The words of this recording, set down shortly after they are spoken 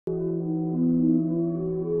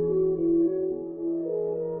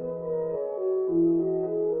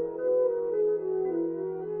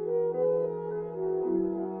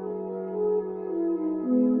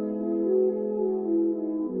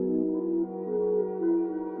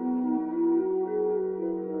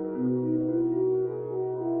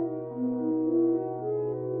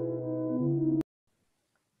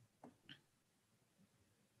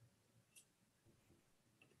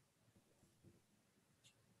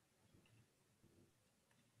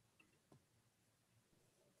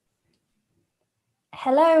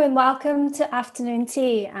Hello and welcome to Afternoon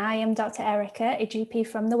Tea. I am Dr. Erica, a GP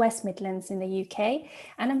from the West Midlands in the UK,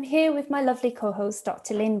 and I'm here with my lovely co-host,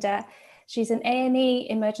 Dr. Linda. She's an A&E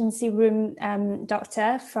emergency room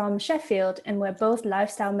doctor from Sheffield, and we're both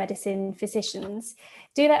lifestyle medicine physicians.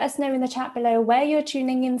 Do let us know in the chat below where you're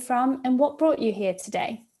tuning in from and what brought you here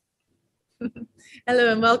today.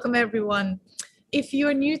 Hello and welcome everyone. If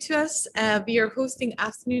you're new to us, we are hosting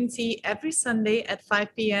Afternoon Tea every Sunday at 5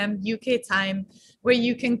 p.m. UK time, where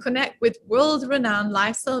you can connect with world-renowned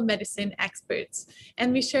lifestyle medicine experts.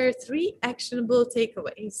 And we share 3 actionable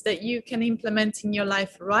takeaways that you can implement in your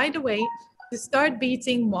life right away to start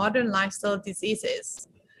beating modern lifestyle diseases.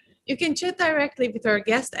 You can chat directly with our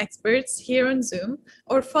guest experts here on Zoom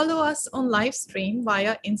or follow us on live stream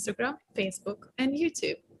via Instagram, Facebook, and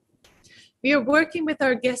YouTube. We are working with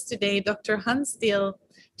our guest today, Dr. Hans Diehl,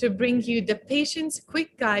 to bring you the Patient's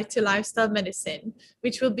Quick Guide to Lifestyle Medicine,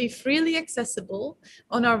 which will be freely accessible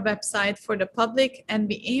on our website for the public, and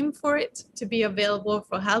we aim for it to be available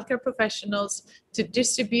for healthcare professionals to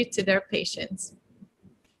distribute to their patients.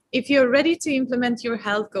 If you're ready to implement your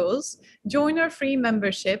health goals, join our free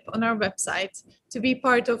membership on our website to be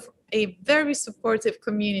part of a very supportive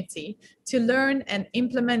community to learn and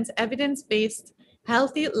implement evidence-based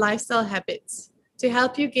healthy lifestyle habits to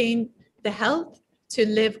help you gain the health to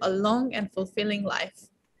live a long and fulfilling life.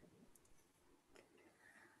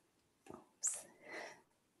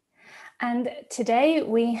 And today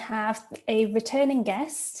we have a returning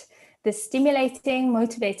guest, the stimulating,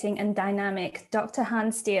 motivating and dynamic Dr.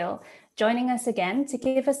 Hans Diehl, joining us again to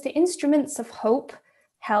give us the instruments of hope,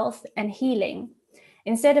 health and healing.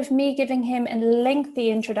 Instead of me giving him a lengthy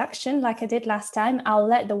introduction like I did last time, I'll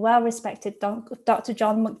let the well-respected Dr.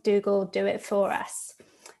 John McDougall do it for us.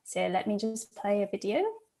 So let me just play a video.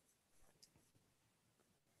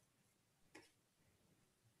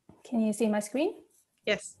 Can you see my screen?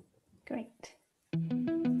 Yes. Great.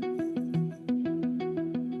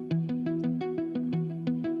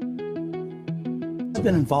 I've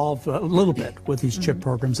been involved a little bit with these CHIP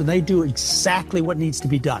programs, and they do exactly what needs to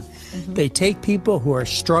be done. They take people who are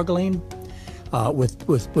struggling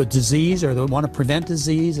with disease, or they want to prevent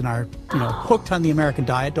disease and are hooked on the American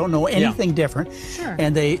diet, don't know anything different. Sure.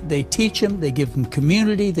 And they teach them, they give them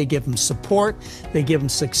community, they give them support, they give them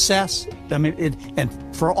success. I mean,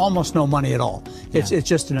 and for almost no money at all. It's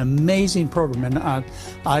just an amazing program.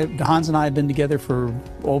 And Hans and I have been together for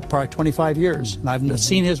probably 25 years, and I've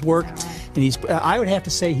seen his work. And I would have to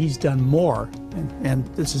say he's done more, and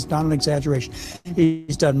this is not an exaggeration,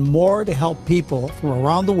 he's done more to help people from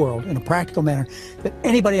around the world in a practical manner than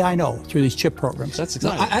anybody I know through these CHIP programs. That's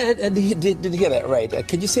exciting. I did hear that right.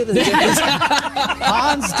 Could you say that again?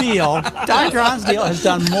 Hans Diehl, Dr. Hans Diehl has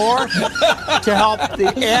done more to help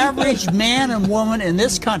the average man and woman in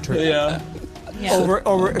this country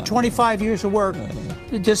over 25 years of work.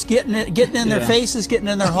 Just getting in their faces, getting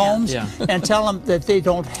in their homes, and tell them that they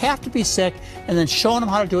don't have to be sick, and then showing them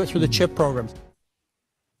how to do it through the CHIP programs.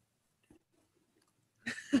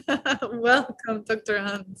 Welcome, Dr.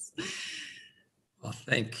 Hans. Well,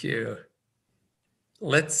 thank you.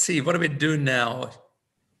 Let's see, what do we do now?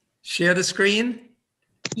 Share the screen?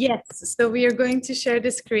 Yes, so we are going to share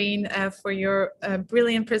the screen for your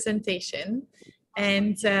brilliant presentation.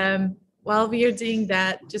 And while we are doing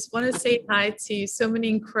that, just want to say hi to so many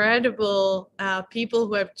incredible people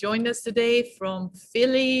who have joined us today from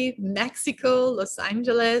Philly, Mexico, Los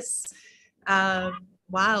Angeles,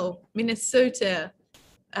 wow, Minnesota.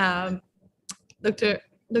 Dr.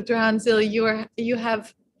 Hans Diehl, you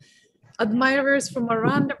have admirers from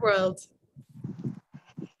around the world.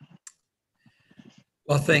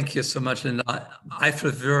 Well, thank you so much, Linda. I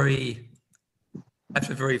feel very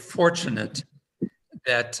fortunate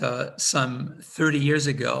that some 30 years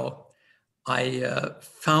ago, I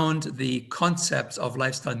found the concepts of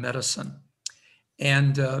lifestyle medicine.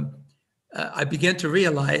 And I began to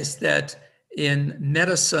realize that in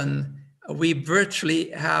medicine, we virtually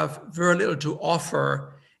have very little to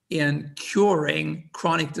offer in curing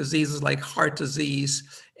chronic diseases like heart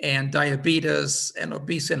disease and diabetes and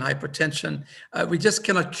obesity and hypertension. We just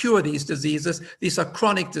cannot cure these diseases. These are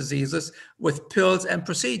chronic diseases with pills and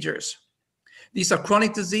procedures. These are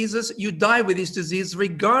chronic diseases. You die with these diseases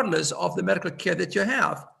regardless of the medical care that you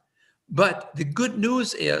have. But the good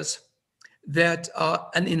news is that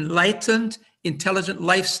an enlightened, intelligent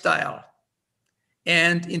lifestyle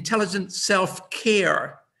and intelligent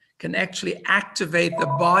self-care can actually activate the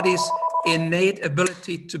body's innate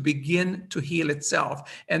ability to begin to heal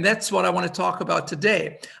itself. And that's what I want to talk about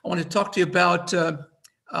today. I want to talk to you about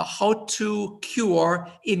how to cure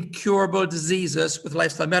incurable diseases with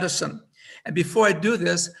lifestyle medicine. And before I do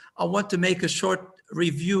this, I want to make a short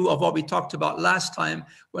review of what we talked about last time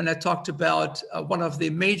when I talked about one of the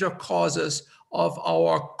major causes of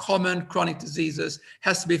our common chronic diseases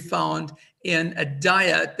has to be found in a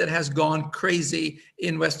diet that has gone crazy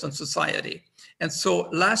in Western society. And so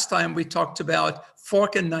last time we talked about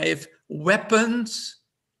fork and knife, weapons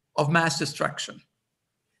of mass destruction,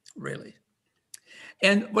 really.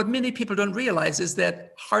 And what many people don't realize is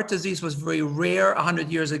that heart disease was very rare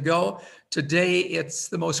 100 years ago. Today, it's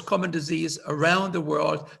the most common disease around the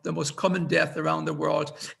world, the most common death around the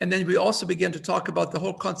world. And then we also begin to talk about the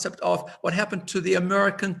whole concept of what happened to the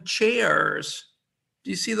American chairs. Do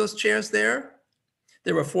you see those chairs there?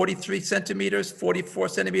 They were 43 centimeters, 44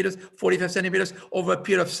 centimeters, 45 centimeters over a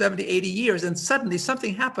period of 70, 80 years. And suddenly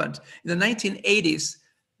something happened. In the 1980s,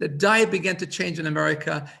 the diet began to change in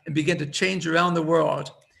America and began to change around the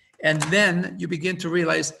world. And then you begin to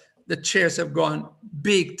realize the chairs have gone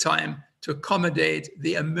big time to accommodate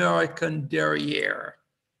the American derriere.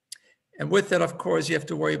 And with that, of course, you have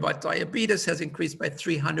to worry about diabetes has increased by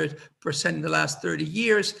 300% in the last 30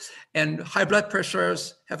 years. And high blood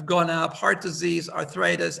pressures have gone up, heart disease,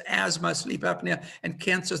 arthritis, asthma, sleep apnea, and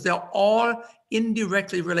cancers. They're all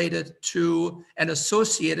indirectly related to and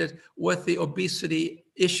associated with the obesity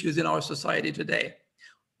issues in our society today.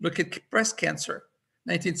 Look at breast cancer.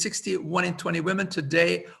 1960, 1 in 20 women.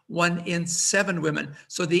 Today, 1 in 7 women.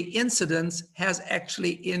 So the incidence has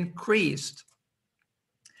actually increased.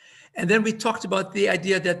 And then we talked about the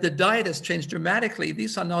idea that the diet has changed dramatically.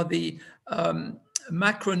 These are now the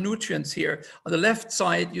macronutrients here. On the left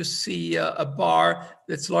side, you see a bar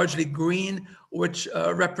that's largely green, which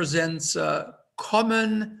represents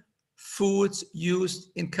common foods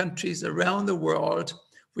used in countries around the world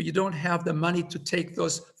where you don't have the money to take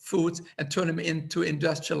those foods and turn them into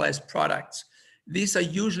industrialized products. These are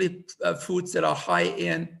usually foods that are high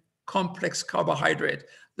in complex carbohydrate,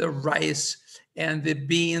 the rice and the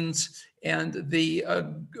beans and the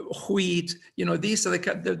wheat. You know, these are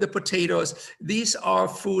the potatoes. These are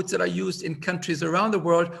foods that are used in countries around the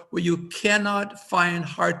world where you cannot find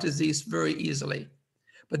heart disease very easily.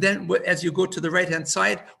 But then as you go to the right-hand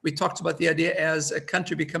side, we talked about the idea as a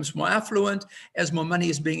country becomes more affluent, as more money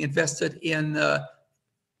is being invested in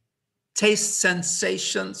taste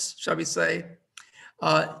sensations, shall we say.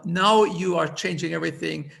 Now you are changing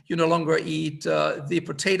everything. You no longer eat the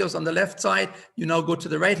potatoes on the left side. You now go to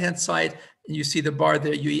the right-hand side and you see the bar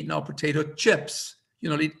there. You eat now potato chips.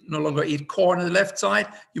 You no longer eat corn on the left side.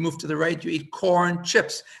 You move to the right, you eat corn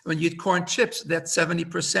chips. When you eat corn chips, that's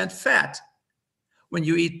 70% fat. When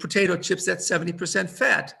you eat potato chips, that's 70%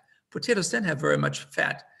 fat. Potatoes don't have very much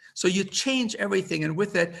fat. So you change everything. And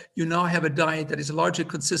with that, you now have a diet that is largely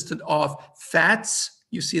consistent of fats.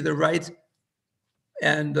 You see the right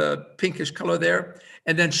and pinkish color there,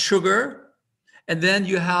 and then sugar, and then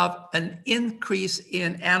you have an increase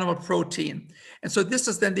in animal protein. And so this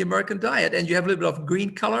is then the American diet, and you have a little bit of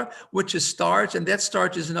green color, which is starch, and that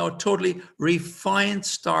starch is now totally refined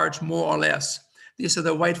starch, more or less. These are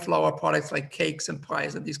the white flour products like cakes and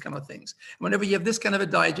pies and these kind of things. Whenever you have this kind of a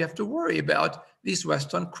diet, you have to worry about these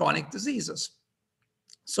Western chronic diseases.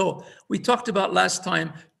 So we talked about last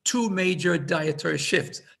time 2 major dietary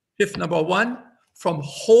shifts. Shift number 1, from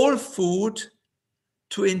whole food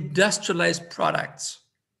to industrialized products.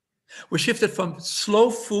 We shifted from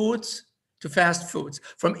slow foods to fast foods,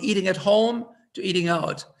 from eating at home to eating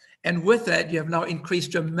out. And with that, you have now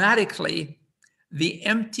increased dramatically the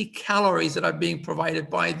empty calories that are being provided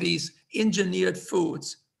by these engineered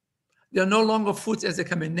foods. They're no longer foods as they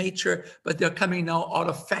come in nature, but they're coming now out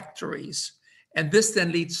of factories. And this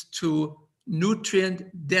then leads to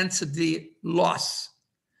nutrient density loss.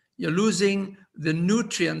 You're losing the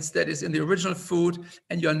nutrients that is in the original food,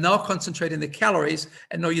 and you're now concentrating the calories,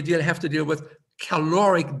 and now you have to deal with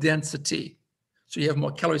caloric density. So you have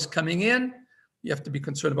more calories coming in, you have to be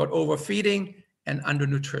concerned about overfeeding and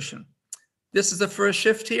undernutrition. This is the first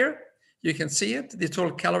shift here. You can see it, the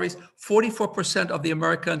total calories. 44% of the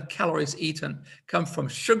American calories eaten come from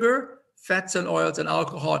sugar, fats and oils, and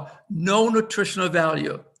alcohol. No nutritional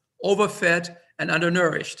value, overfed and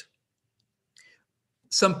undernourished.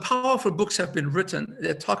 Some powerful books have been written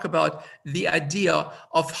that talk about the idea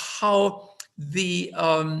of how the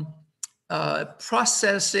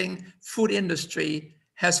processing food industry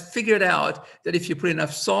has figured out that if you put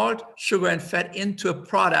enough salt, sugar, and fat into a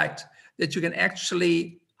product, that you can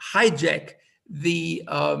actually hijack the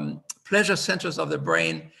pleasure centers of the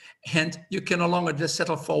brain, and you can no longer just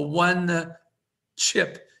settle for one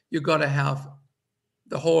chip. You got to have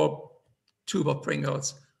the whole tube of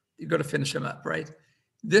Pringles. You got to finish them up, right?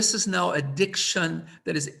 This is now addiction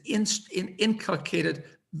that is inculcated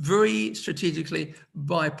very strategically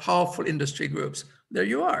by powerful industry groups. There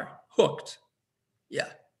you are, hooked. Yeah,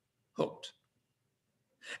 hooked.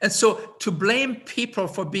 And so to blame people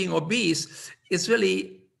for being obese is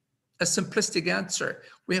really a simplistic answer.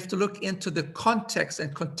 We have to look into the context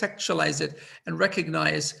and contextualize it and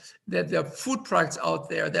recognize that there are food products out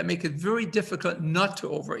there that make it very difficult not to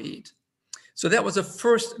overeat. So that was the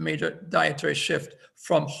first major dietary shift,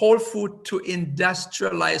 from whole food to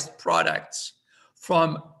industrialized products,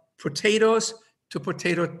 from potatoes to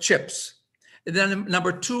potato chips. And then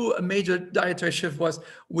number two, a major dietary shift was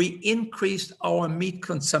we increased our meat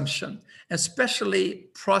consumption, especially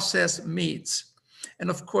processed meats. And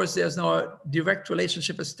of course, there's now a direct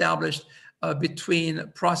relationship established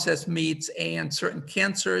between processed meats and certain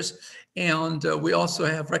cancers. And we also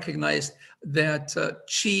have recognized that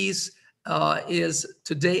cheese is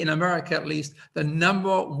today, in America at least, the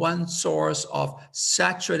number one source of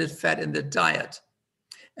saturated fat in the diet.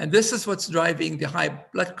 And this is what's driving the high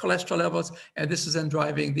blood cholesterol levels, and this is then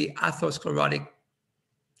driving the atherosclerotic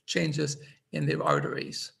changes in the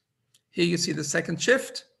arteries. Here you see the second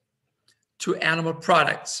shift to animal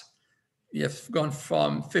products. We have gone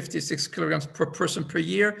from 56 kilograms per person per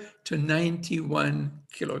year to 91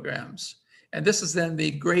 kilograms. And this is then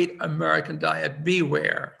the great American diet.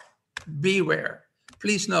 Beware, beware.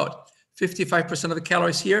 Please note, 55% of the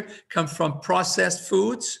calories here come from processed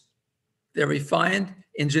foods. They're refined,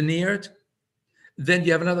 engineered. Then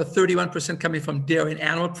you have another 31% coming from dairy and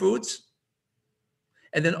animal foods.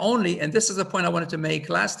 And then only, and this is the point I wanted to make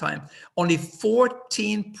last time, only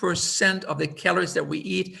 14% of the calories that we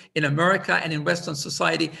eat in America and in Western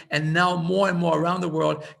society, and now more and more around the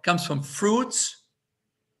world, comes from fruits,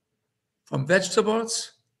 from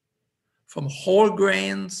vegetables, from whole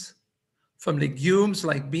grains, from legumes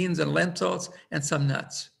like beans and lentils, and some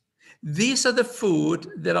nuts. These are the food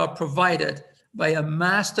that are provided by a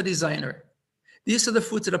master designer. These are the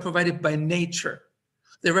foods that are provided by nature.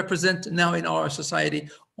 They represent now in our society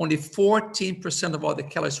only 14% of all the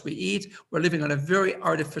calories we eat. We're living on a very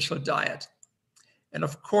artificial diet. And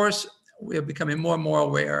of course, we are becoming more and more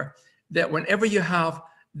aware that whenever you have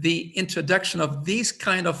the introduction of these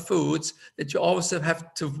kind of foods, that you always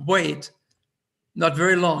have to wait not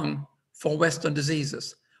very long for Western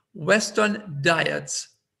diseases. Western diets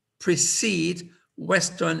precede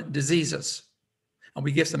Western diseases. And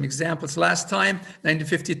we gave some examples last time.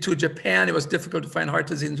 1952, Japan, it was difficult to find heart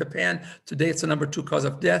disease in Japan. Today, it's the number 2 cause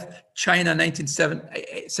of death. China,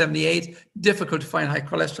 1978, difficult to find high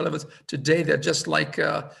cholesterol levels. Today, they're just like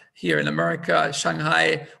here in America,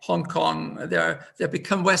 Shanghai, Hong Kong, they've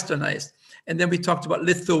become westernized. And then we talked about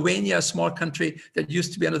Lithuania, a small country that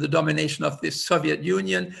used to be under the domination of the Soviet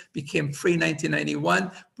Union, became free in 1991,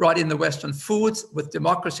 brought in the Western foods with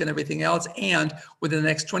democracy and everything else. And within the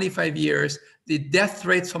next 25 years, the death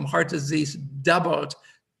rates from heart disease doubled.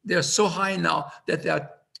 They're so high now that they are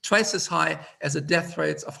twice as high as the death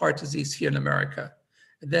rates of heart disease here in America.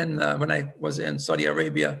 And then when I was in Saudi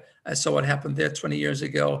Arabia, I saw what happened there 20 years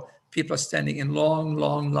ago. People are standing in long,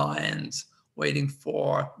 long lines waiting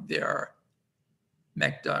for their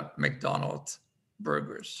McDonald's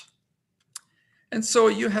burgers. And so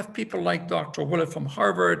you have people like Dr. Willett from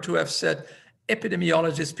Harvard who have said,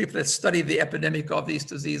 epidemiologists, people that study the epidemic of these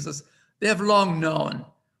diseases, they have long known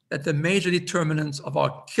that the major determinants of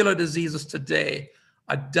our killer diseases today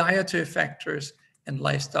are dietary factors and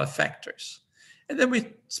lifestyle factors. And then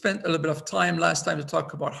we spent a little bit of time last time to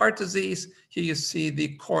talk about heart disease. Here you see the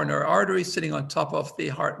coronary artery sitting on top of the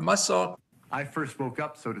heart muscle. I first woke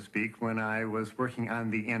up, so to speak, when I was working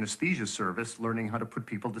on the anesthesia service, learning how to put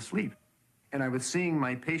people to sleep. And I was seeing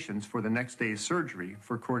my patients for the next day's surgery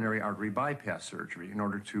for coronary artery bypass surgery in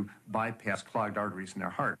order to bypass clogged arteries in their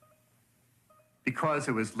heart. Because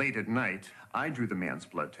it was late at night, I drew the man's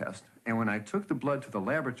blood test, and when I took the blood to the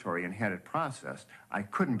laboratory and had it processed, I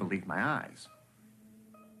couldn't believe my eyes.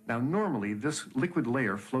 Now, normally, this liquid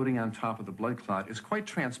layer floating on top of the blood clot is quite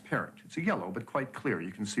transparent. It's a yellow, but quite clear.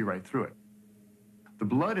 You can see right through it. The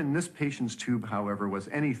blood in this patient's tube, however, was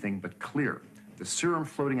anything but clear. The serum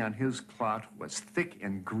floating on his clot was thick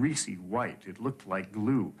and greasy white. It looked like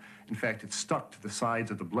glue. In fact, it stuck to the sides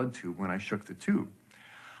of the blood tube when I shook the tube.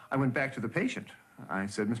 I went back to the patient. I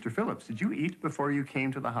said, Mr. Phillips, did you eat before you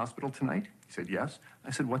came to the hospital tonight? He said, yes. I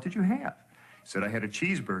said, what did you have? He said, I had a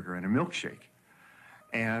cheeseburger and a milkshake.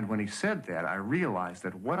 And when he said that, I realized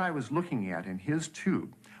that what I was looking at in his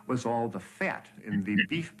tube was all the fat in the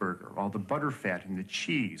beef burger, all the butter fat in the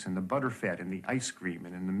cheese, and the butter fat in the ice cream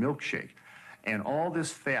and in the milkshake. And all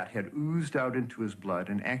this fat had oozed out into his blood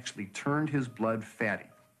and actually turned his blood fatty.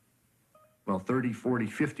 Well, 30, 40,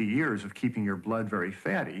 50 years of keeping your blood very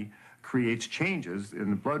fatty creates changes in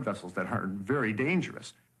the blood vessels that are very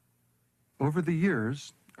dangerous. Over the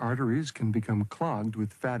years, arteries can become clogged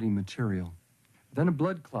with fatty material. Then a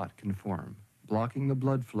blood clot can form, blocking the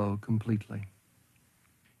blood flow completely.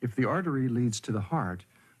 If the artery leads to the heart,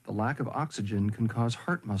 the lack of oxygen can cause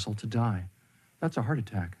heart muscle to die. That's a heart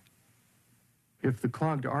attack. If the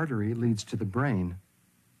clogged artery leads to the brain,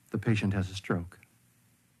 the patient has a stroke.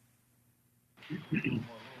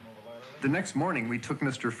 The next morning, we took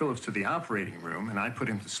Mr. Phillips to the operating room, and I put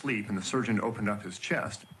him to sleep, and the surgeon opened up his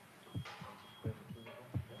chest.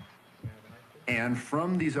 And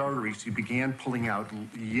from these arteries, he began pulling out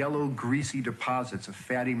yellow, greasy deposits of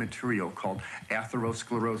fatty material called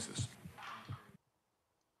atherosclerosis.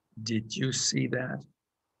 Did you see that?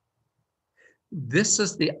 This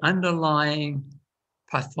is the underlying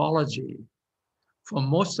pathology for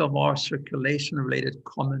most of our circulation-related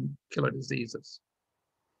common killer diseases.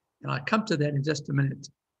 And I'll come to that in just a minute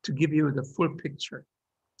to give you the full picture.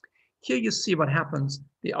 Here you see what happens.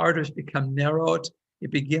 The arteries become narrowed. It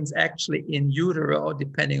begins actually in utero,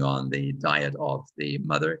 depending on the diet of the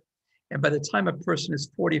mother. And by the time a person is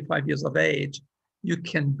 45 years of age, you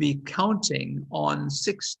can be counting on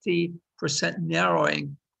 60%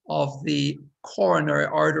 narrowing of the coronary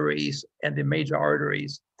arteries and the major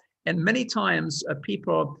arteries. And many times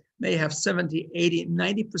people may have 70, 80,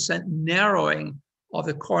 90% narrowing of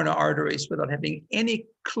the coronary arteries without having any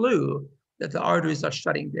clue that the arteries are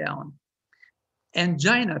shutting down.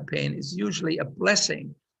 Angina pain is usually a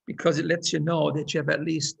blessing because it lets you know that you have at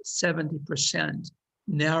least 70%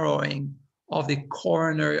 narrowing of the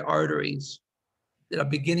coronary arteries that are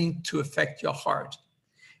beginning to affect your heart.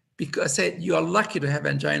 Because I said you are lucky to have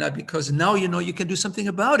angina because now you know you can do something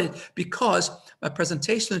about it, because my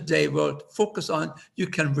presentation today will focus on you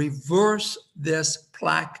can reverse this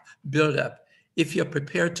plaque buildup if you're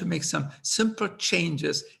prepared to make some simple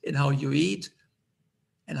changes in how you eat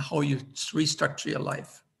and how you restructure your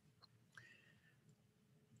life.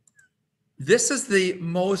 This is the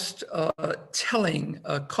most telling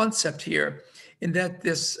concept here, in that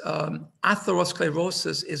this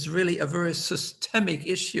atherosclerosis is really a very systemic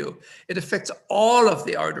issue. It affects all of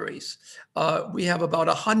the arteries. We have about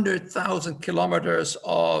 100,000 kilometers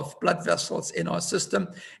of blood vessels in our system,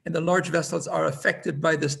 and the large vessels are affected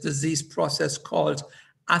by this disease process called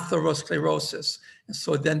atherosclerosis. And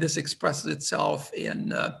so then this expresses itself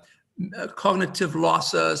in cognitive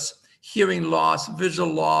losses, hearing loss,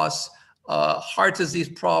 visual loss, heart disease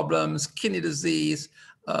problems, kidney disease,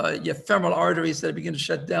 you have femoral arteries that begin to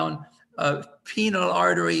shut down, penile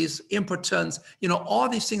arteries, impotence. You know, all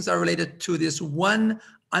these things are related to this one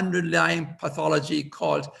underlying pathology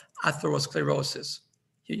called atherosclerosis.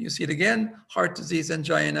 Here you see it again: heart disease,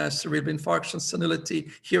 angina, cerebral infarction,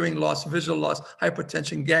 senility, hearing loss, visual loss,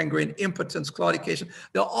 hypertension, gangrene, impotence, claudication.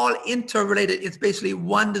 They're all interrelated. It's basically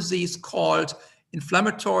one disease called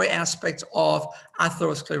inflammatory aspects of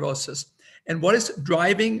atherosclerosis. And what is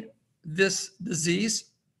driving this disease?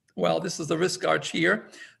 Well, this is the risk arch here.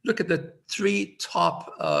 Look at the three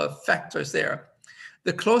top factors there.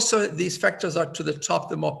 The closer these factors are to the top,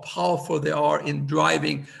 the more powerful they are in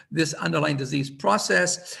driving this underlying disease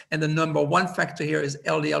process. And the number one factor here is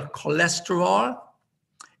LDL cholesterol,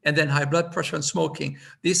 and then high blood pressure and smoking.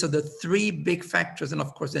 These are the three big factors. And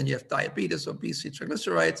of course, then you have diabetes, obesity,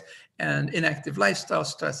 triglycerides, and inactive lifestyle,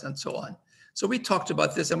 stress, and so on. So we talked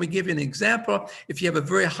about this, and we give you an example. If you have a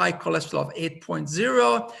very high cholesterol of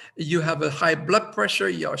 8.0, you have a high blood pressure,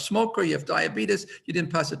 you're a smoker, you have diabetes, you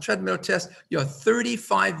didn't pass a treadmill test, you're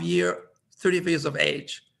 35 years of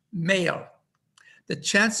age, male. The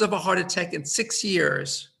chance of a heart attack in 6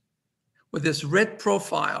 years with this red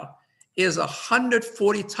profile is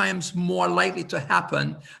 140 times more likely to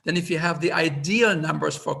happen than if you have the ideal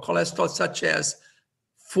numbers for cholesterol, such as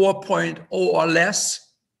 4.0 or less,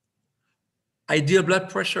 ideal blood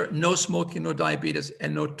pressure, no smoking, no diabetes,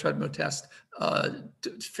 and no treadmill test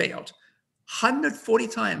failed. 140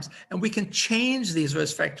 times. And we can change these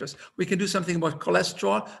risk factors. We can do something about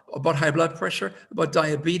cholesterol, about high blood pressure, about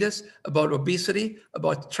diabetes, about obesity,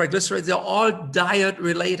 about triglycerides. They're all diet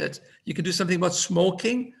related. You can do something about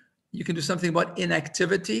smoking. You can do something about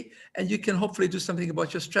inactivity, and you can hopefully do something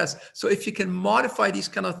about your stress. So if you can modify these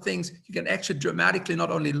kind of things, you can actually dramatically not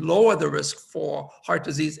only lower the risk for heart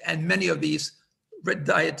disease and many of these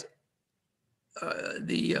diet,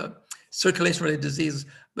 circulation-related diseases,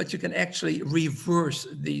 but you can actually reverse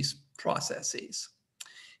these processes.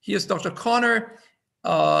 Here's Dr. Connor.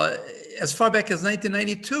 As far back as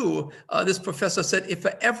 1992, this professor said, if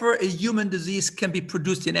ever a human disease can be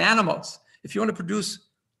produced in animals, if you want to produce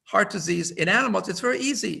heart disease in animals, it's very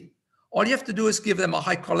easy. All you have to do is give them a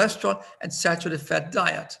high cholesterol and saturated fat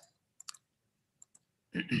diet.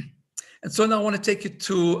 And so now I want to take you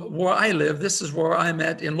to where I live. This is where I'm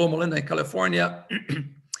at in Loma Linda, in California.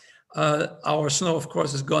 Our snow, of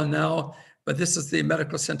course, is gone now, but this is the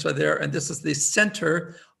medical center there. And this is the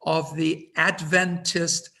center of the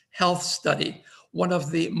Adventist Health Study, one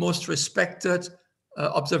of the most respected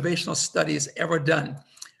observational studies ever done.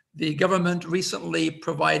 The government recently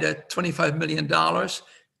provided $25 million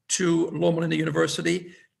to Loma Linda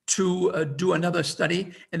University to do another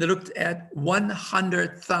study, and they looked at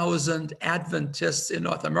 100,000 Adventists in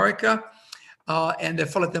North America, and they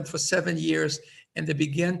followed them for 7 years, and they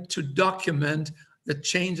began to document the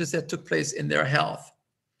changes that took place in their health.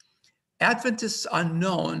 Adventists are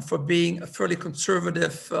known for being a fairly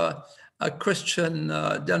conservative Christian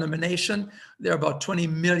denomination. There are about 20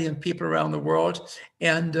 million people around the world,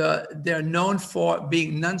 and they're known for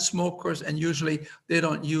being non-smokers, and usually they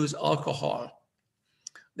don't use alcohol.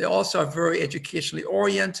 They also are very educationally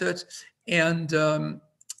oriented, and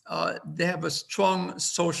they have a strong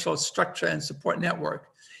social structure and support network.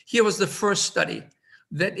 Here was the first study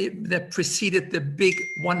that preceded the big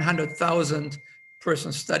 100,000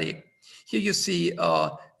 person study. Here you see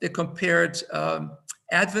they compared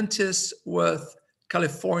Adventists with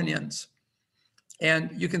Californians.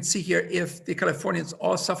 And you can see here, if the Californians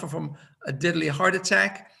all suffer from a deadly heart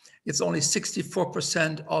attack, it's only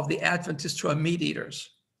 64% of the Adventists who are meat eaters.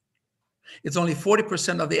 It's only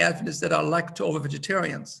 40% of the Adventists that are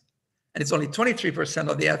lacto-ovo-vegetarians. And it's only 23%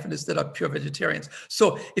 of the Adventists that are pure vegetarians.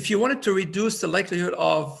 So if you wanted to reduce the likelihood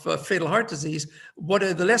of fatal heart disease, what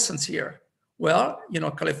are the lessons here? Well, you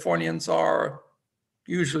know, Californians are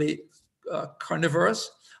usually carnivorous.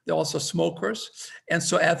 They're also smokers. And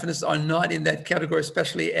so Adventists are not in that category,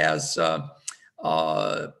 especially as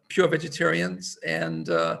pure vegetarians. And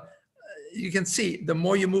you can see the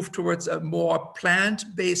more you move towards a more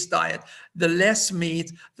plant-based diet, the less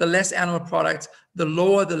meat, the less animal products, the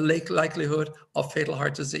lower the likelihood of fatal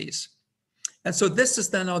heart disease. And so this is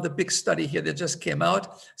then now the big study here that just came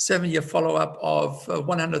out, 7-year follow-up of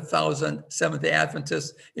 100,000 Seventh-day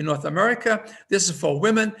Adventists in North America. This is for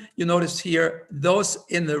women. You notice here, those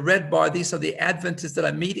in the red bar, these are the Adventists that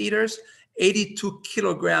are meat eaters, 82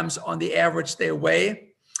 kilograms on the average they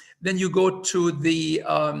weigh. Then you go to the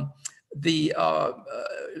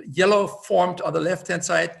yellow formed on the left-hand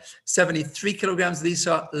side, 73 kilograms. These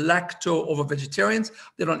are lacto-ovo-vegetarians.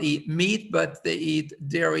 They don't eat meat, but they eat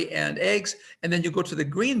dairy and eggs. And then you go to the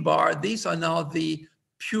green bar. These are now the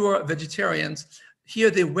pure vegetarians. Here,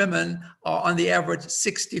 the women are on the average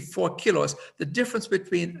 64 kilos. The difference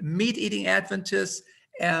between meat-eating Adventists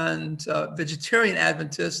and vegetarian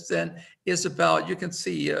Adventists then is about, you can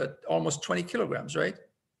see, almost 20 kilograms, right?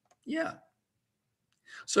 Yeah.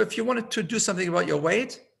 So if you wanted to do something about your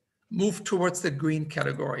weight, move towards the green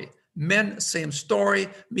category. Men, same story.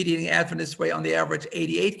 Meat-eating Adventists weigh on the average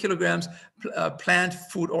 88 kilograms. Plant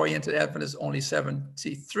food-oriented Adventists only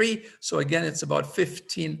 73. So again, it's about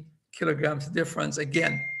 15 kilograms difference.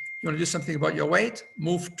 Again, you want to do something about your weight,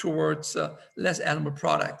 move towards less animal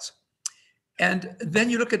products. And then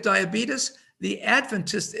you look at diabetes. The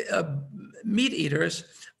Adventist meat eaters,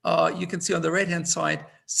 you can see on the right-hand side,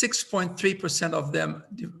 6.3% of them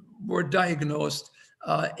were diagnosed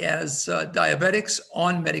as diabetics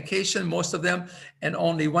on medication, most of them, and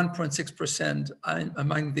only 1.6%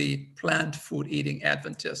 among the plant food eating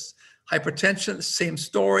Adventists. Hypertension, same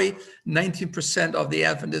story. 19% of the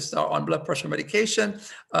Adventists are on blood pressure medication.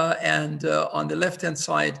 And on the left-hand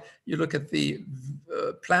side, you look at the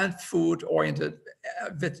plant food oriented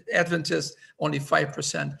Adventists, only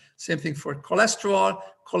 5%. Same thing for cholesterol.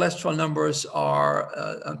 Cholesterol numbers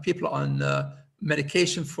are on people on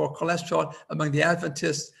medication for cholesterol. Among the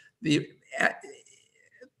Adventists, the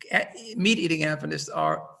meat-eating Adventists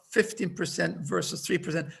are 15% versus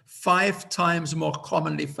 3%, 5 times more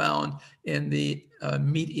commonly found in the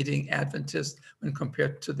meat-eating Adventists when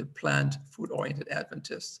compared to the plant food-oriented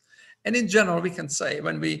Adventists. And in general, we can say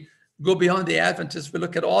when we go beyond the Adventists, we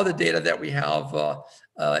look at all the data that we have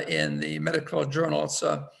in the medical journals,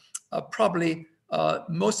 probably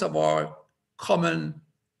most of our common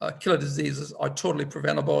killer diseases are totally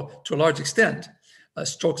preventable to a large extent.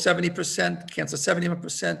 Stroke 70%, cancer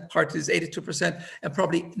 71%, heart disease 82%, and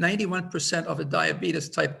probably 91% of the diabetes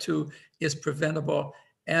type 2 is preventable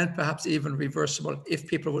and perhaps even reversible if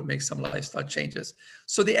people would make some lifestyle changes.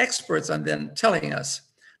 So the experts are then telling us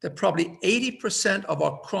that probably 80% of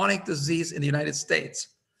our chronic disease in the United States,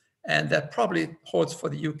 and that probably holds for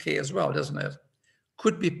the UK as well, doesn't it,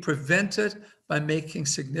 could be prevented by making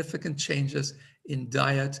significant changes in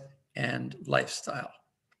diet and lifestyle.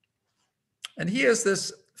 And here's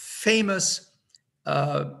this famous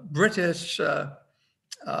British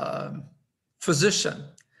physician,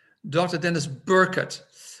 Dr. Dennis Burkett.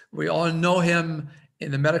 We all know him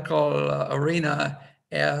in the medical arena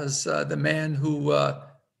as the man who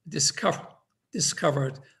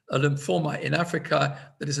discovered a lymphoma in Africa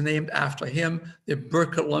that is named after him, the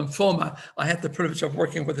Burkitt lymphoma. I had the privilege of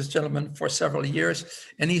working with this gentleman for several years,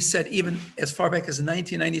 and he said even as far back as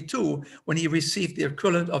 1992, when he received the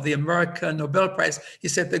equivalent of the American Nobel Prize, he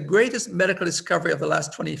said the greatest medical discovery of the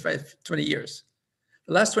last 20 years.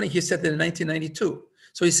 The last 20, he said that in 1992.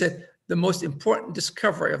 So he said the most important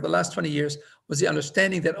discovery of the last 20 years was the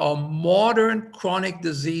understanding that our modern chronic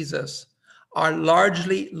diseases are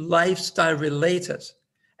largely lifestyle related.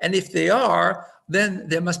 And if they are, then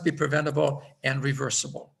they must be preventable and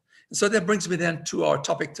reversible. And so that brings me then to our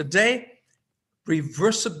topic today,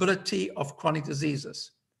 reversibility of chronic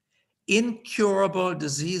diseases. Incurable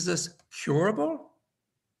diseases curable?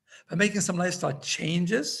 By making some lifestyle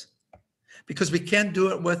changes, because we can't do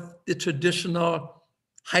it with the traditional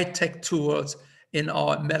high-tech tools in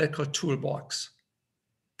our medical toolbox.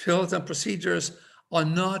 Pills and procedures are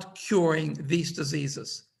not curing these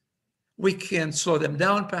diseases. We can slow them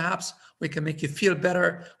down, perhaps. We can make you feel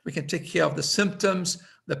better. We can take care of the symptoms,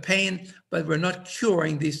 the pain, but we're not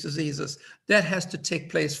curing these diseases. That has to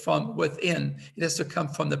take place from within. It has to come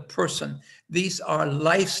from the person. These are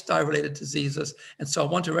lifestyle-related diseases. And so I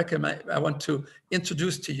want to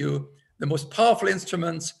introduce to you the most powerful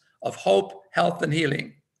instruments of hope, health, and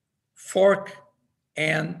healing: fork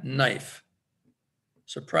and knife.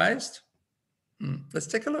 Surprised? Let's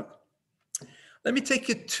take a look. Let me take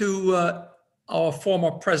you to our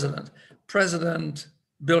former president, President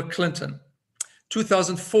Bill Clinton.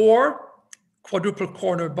 2004, quadruple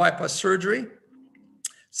corner bypass surgery.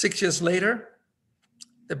 6 years later,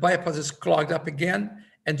 the bypass is clogged up again.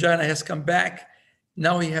 Angina has come back.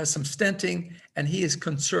 Now he has some stenting, and he is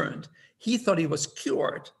concerned. He thought he was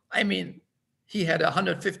cured. I mean, he had a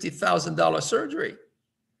 $150,000 surgery.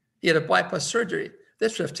 He had a bypass surgery.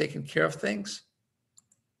 That should have taken care of things.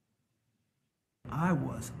 I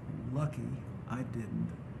was lucky I didn't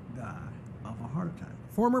die of a heart attack.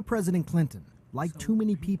 Former President Clinton, like too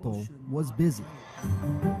many people, was busy.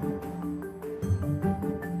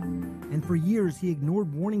 And for years, he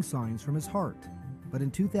ignored warning signs from his heart. But in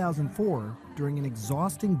 2004, during an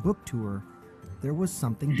exhausting book tour, there was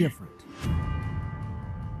something different.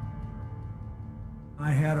 I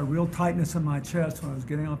had a real tightness in my chest when I was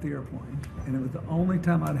getting off the airplane, and it was the only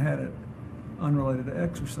time I'd had it unrelated to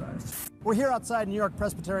exercise. We're here outside New York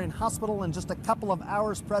Presbyterian Hospital. In just a couple of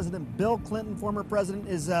hours, President Bill Clinton, former president,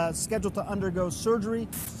 is scheduled to undergo surgery.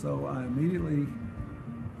 So I immediately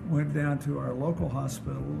went down to our local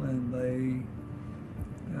hospital, and they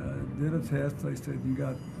did a test. They said, "You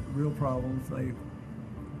got real problems." They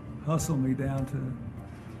hustled me down to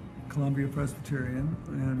Columbia Presbyterian,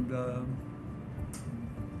 and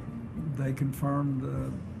they confirmed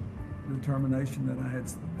the determination that I had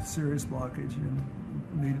serious blockage and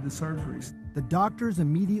needed the surgeries. The doctors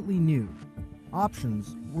immediately knew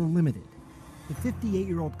options were limited. The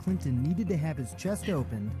 58-year-old Clinton needed to have his chest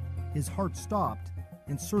opened, his heart stopped,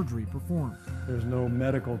 and surgery performed. There's no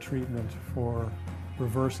medical treatment for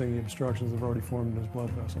reversing the obstructions that have already formed in his blood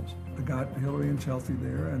vessels. I got Hillary and Chelsea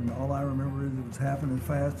there, and all I remember is it was happening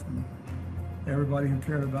fast, and everybody who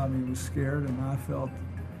cared about me was scared, and I felt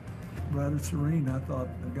rather serene. I thought,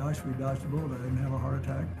 gosh, we dodged a bullet. I didn't have a heart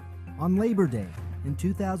attack. On Labor Day in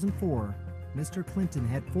 2004, Mr. Clinton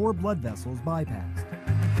had 4 blood vessels bypassed.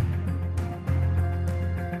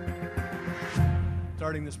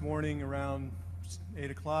 Starting this morning around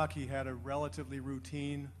 8 o'clock, he had a relatively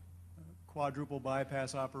routine quadruple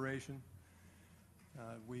bypass operation.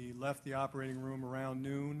 We left the operating room around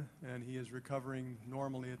noon, and he is recovering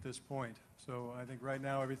normally at this point. So I think right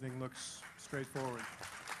now everything looks straightforward.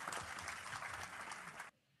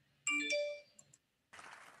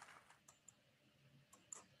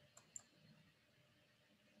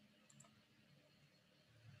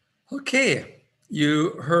 Okay,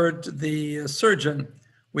 you heard the surgeon.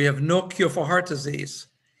 We have no cure for heart disease.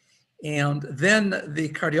 And then the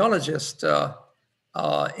cardiologist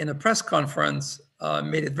in a press conference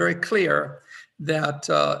made it very clear that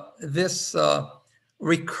this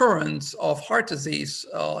recurrence of heart disease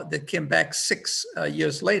that came back 6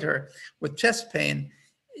 years later with chest pain,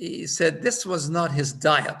 he said this was not his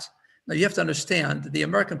diet. Now you have to understand, the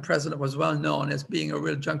American president was well known as being a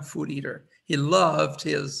real junk food eater. He loved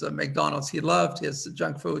his McDonald's, he loved his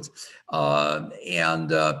junk foods, but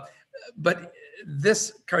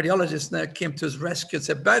this cardiologist now came to his rescue and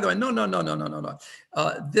said, by the way, no.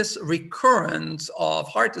 This recurrence of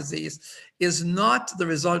heart disease is not the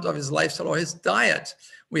result of his lifestyle or his diet.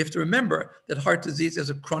 We have to remember that heart disease is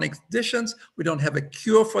a chronic condition. We don't have a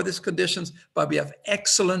cure for these conditions, but we have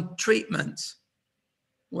excellent treatments.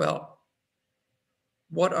 Well,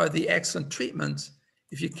 what are the excellent treatments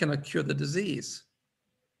if you cannot cure the disease?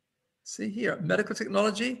 See here, medical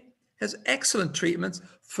technology has excellent treatments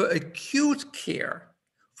for acute care,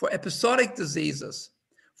 for episodic diseases,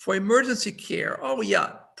 for emergency care. Oh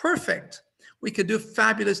yeah, perfect. We could do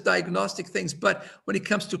fabulous diagnostic things, but when it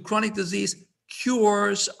comes to chronic disease,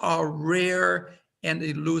 cures are rare and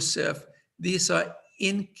elusive. These are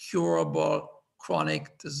incurable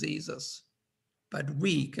chronic diseases, but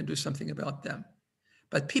we can do something about them.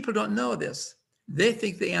 But people don't know this. They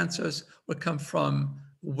think the answers will come from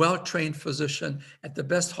well-trained physician at the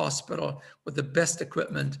best hospital with the best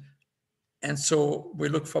equipment. And so we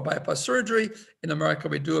look for bypass surgery. In America,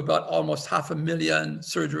 we do about almost 500,000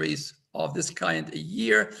 surgeries of this kind a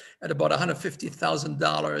year at about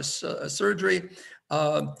 $150,000 a surgery.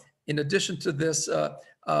 In addition to this,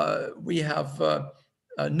 we have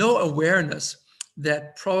no awareness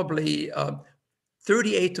that probably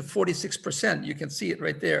 38 to 46%, you can see it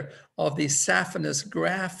right there, of these saphenous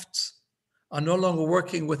grafts are no longer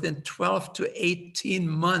working within 12 to 18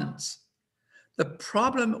 months. The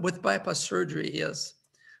problem with bypass surgery is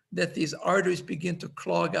that these arteries begin to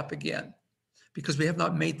clog up again because we have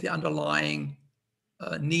not made the underlying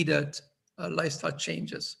needed lifestyle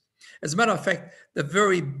changes. As a matter of fact, the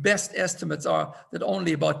very best estimates are that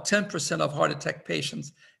only about 10% of heart attack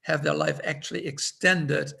patients have their life actually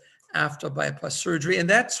extended after bypass surgery. And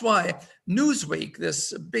that's why Newsweek,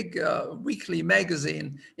 this big weekly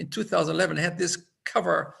magazine in 2011, had this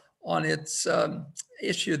cover on its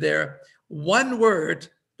issue there, one word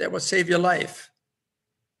that will save your life.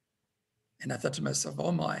 And I thought to myself,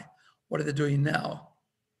 oh my, what are they doing now?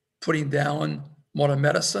 Putting down modern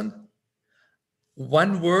medicine?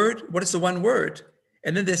 One word, what is the one word?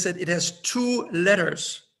 And then they said it has 2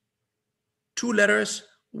 letters. 2 letters,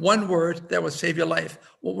 one word that will save your life.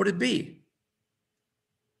 What would it be?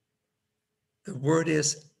 The word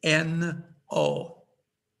is N-O.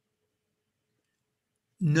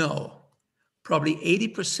 No. Probably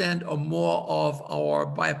 80% or more of our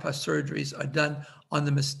bypass surgeries are done on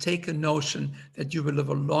the mistaken notion that you will live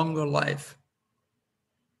a longer life.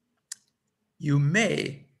 You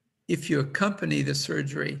may, if you accompany the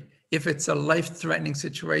surgery, if it's a life-threatening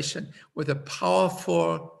situation, with a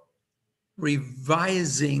powerful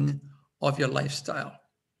revising of your lifestyle.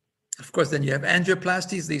 Of course, then you have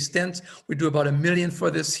angioplasties, these stents. We do about $1 million for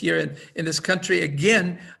this here in this country.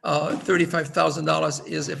 Again, $35,000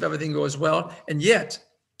 is if everything goes well. And yet,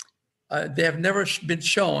 they have never been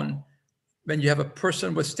shown when you have a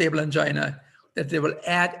person with stable angina that they will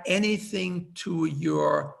add anything to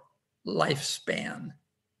your lifespan.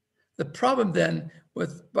 The problem then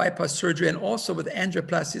with bypass surgery and also with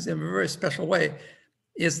angioplasties in a very special way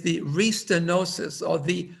is the restenosis, or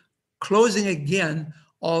the closing again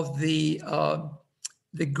of the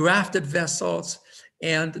grafted vessels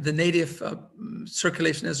and the native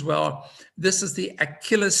circulation as well. This is the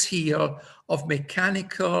Achilles heel of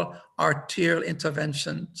mechanical arterial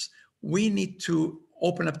interventions. We need to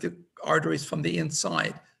open up the arteries from the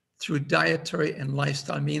inside through dietary and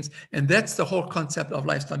lifestyle means. And that's the whole concept of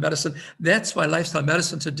lifestyle medicine. That's why lifestyle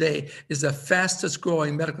medicine today is the fastest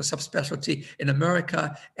growing medical subspecialty in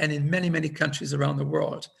America and in many, many countries around the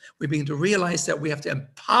world. We begin to realize that we have to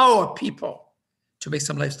empower people to make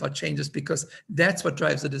some lifestyle changes, because that's what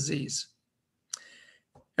drives the disease.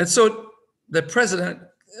 And so the president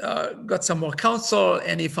got some more counsel,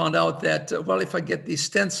 and he found out that, well, if I get these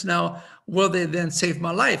stents now, will they then save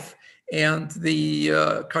my life? And the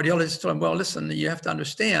cardiologist told him, well, listen, you have to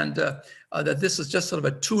understand that this is just sort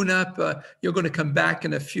of a tune-up. You're going to come back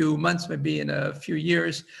in a few months, maybe in a few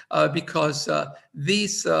years, because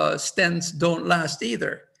these stents don't last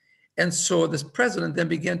either. And so this president then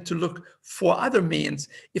began to look for other means.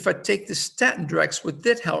 If I take the statin drugs, would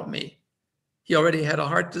that help me? He already had a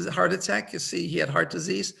heart attack. You see, he had heart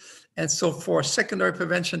disease. And so for secondary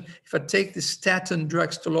prevention, if I take the statin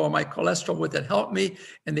drugs to lower my cholesterol, would that help me?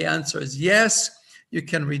 And the answer is yes. You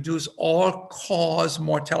can reduce all-cause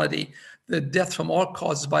mortality, the death from all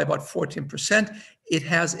causes, by about 14%. It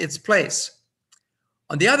has its place.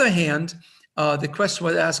 On the other hand, the question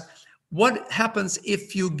was asked, what happens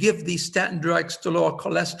if you give these statin drugs to lower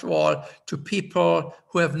cholesterol to people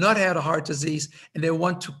who have not had a heart disease and they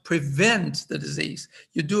want to prevent the disease?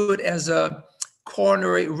 You do it as a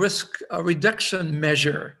coronary risk reduction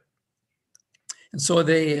measure. And so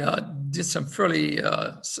they did some fairly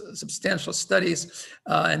substantial studies,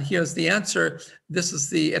 and here's the answer. This is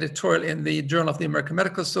the editorial in the Journal of the American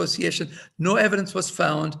Medical Association. No evidence was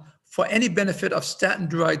found for any benefit of statin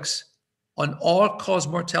drugs on all-cause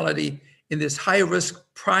mortality in this high-risk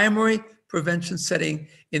primary prevention setting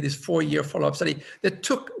in this 4-year follow-up study that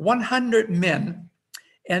took 100 men,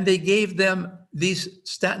 and they gave them these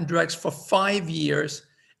statin drugs for 5 years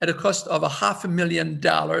at a cost of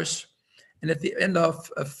 $500,000. And at the end of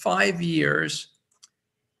 5 years,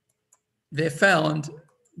 they found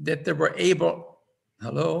that they were able,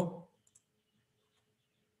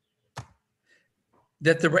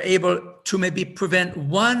 that they were able to maybe prevent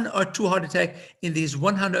 1 or 2 heart attacks in these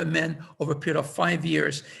 100 men over a period of 5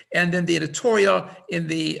 years. And then the editorial in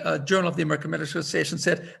the Journal of the American Medical Association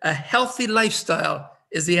said, a healthy lifestyle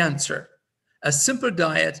is the answer. A simple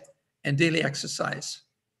diet and daily exercise.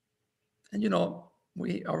 And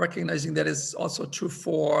we are recognizing that is also true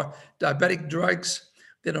for diabetic drugs.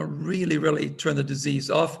 They don't really turn the disease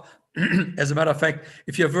off. As a matter of fact,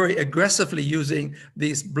 if you're very aggressively using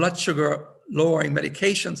these blood sugar lowering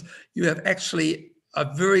medications, you have actually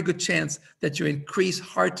a very good chance that you increase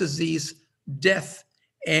heart disease, death,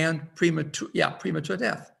 and premature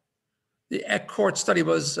death. The ECHORT study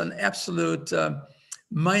was an absolute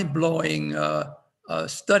mind-blowing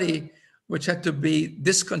study, which had to be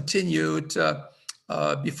discontinued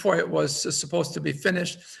before it was supposed to be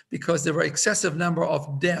finished because there were excessive number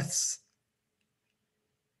of deaths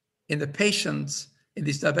in the patients, in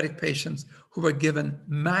these diabetic patients who were given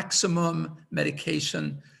maximum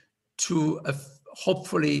medication to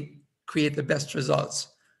hopefully create the best results.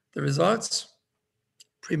 The results,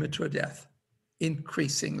 premature death,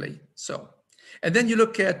 increasingly so. And then you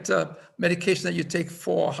look at medication that you take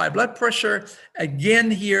for high blood pressure.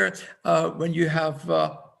 Again here, when you have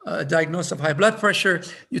a diagnosis of high blood pressure,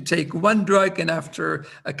 you take one drug, and after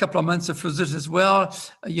a couple of months of physician as well,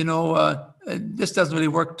 this doesn't really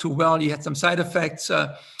work too well. You had some side effects.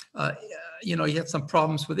 You had some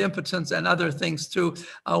problems with impotence and other things too.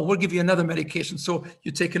 We'll give you another medication. So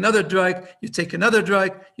you take another drug, you take another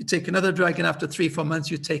drug, you take another drug, and after 3-4 months,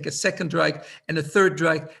 you take a second drug and a third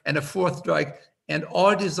drug and a fourth drug, and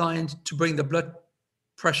all designed to bring the blood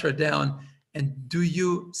pressure down. And do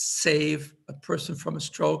you save a person from a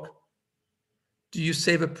stroke? Do you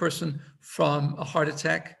save a person from a heart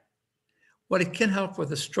attack? Well, it can help with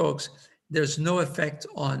the strokes. There's no effect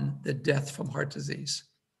on the death from heart disease.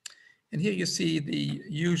 And here you see the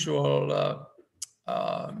usual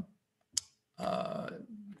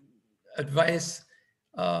advice.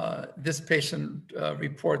 This patient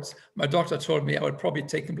reports, my doctor told me I would probably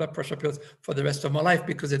take blood pressure pills for the rest of my life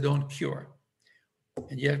because they don't cure.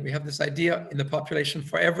 And yet we have this idea in the population,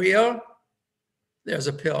 for every ill, there's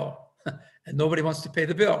a pill. And nobody wants to pay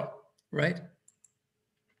the bill, right?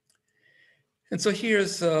 And so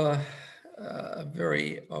here's a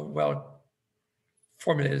very well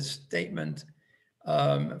formulated statement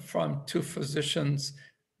from 2 physicians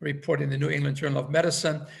reporting in the New England Journal of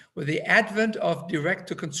Medicine. With the advent of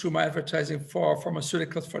direct-to-consumer advertising for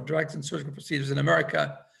pharmaceuticals, for drugs and surgical procedures in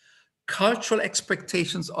America, cultural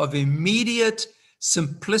expectations of immediate,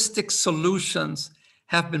 simplistic solutions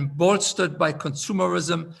have been bolstered by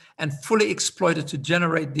consumerism and fully exploited to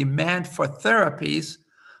generate demand for therapies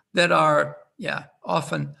that are,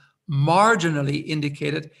 often marginally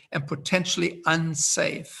indicated and potentially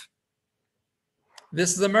unsafe.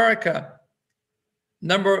 This is America.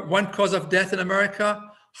 Number 1 cause of death in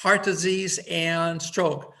America, heart disease and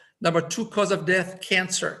stroke. Number 2 cause of death,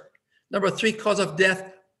 cancer. Number 3 cause of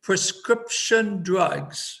death, prescription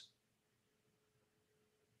drugs.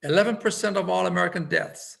 11% of all American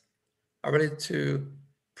deaths are related to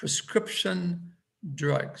prescription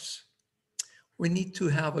drugs. We need to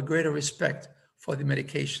have a greater respect for the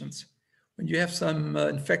medications. When you have some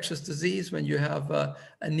infectious disease, when you have a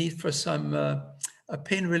need for some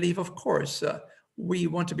pain relief, of course, we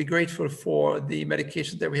want to be grateful for the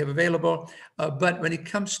medications that we have available. But when it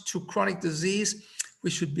comes to chronic disease, we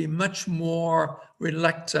should be much more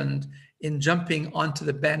reluctant in jumping onto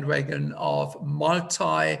the bandwagon of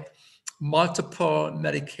multiple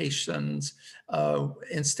medications.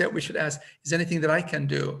 Instead, we should ask, is there anything that I can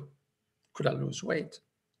do? Could I lose weight?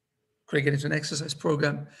 Could I get into an exercise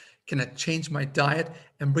program? Can I change my diet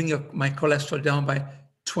and bring my cholesterol down by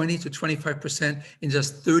 20 to 25% in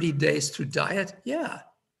just 30 days through diet? Yeah,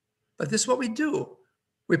 but this is what we do.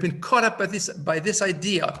 We've been caught up by this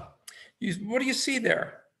idea. What do you see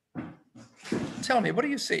there? Tell me, what do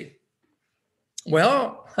you see?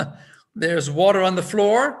 Well, there's water on the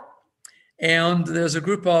floor, and there's a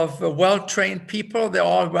group of well-trained people. They're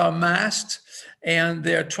all well masked, and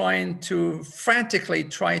they're trying to frantically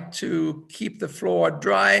try to keep the floor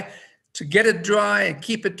dry, to get it dry and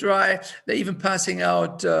keep it dry. They're even passing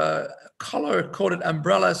out color-coded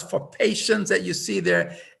umbrellas for patients that you see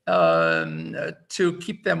there to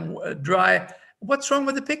keep them dry. What's wrong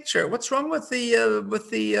with the picture? What's wrong with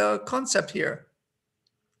the concept here?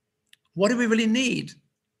 What do we really need?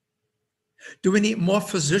 Do we need more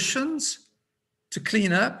physicians to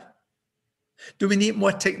clean up? Do we need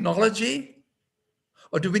more technology?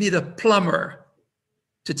 Or do we need a plumber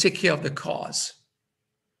to take care of the cause?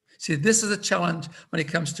 See, this is a challenge when it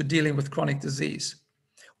comes to dealing with chronic disease.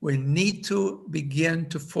 We need to begin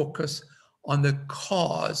to focus on the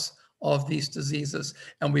cause of these diseases.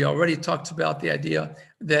 And we already talked about the idea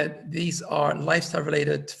that these are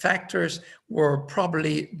lifestyle-related factors where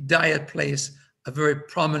probably diet plays a very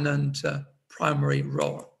prominent primary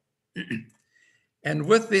role. And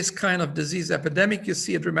with this kind of disease epidemic, you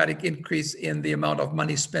see a dramatic increase in the amount of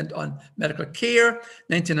money spent on medical care.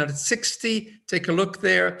 1960, take a look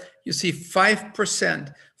there, you see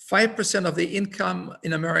 5%. 5% of the income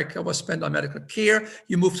in America was spent on medical care.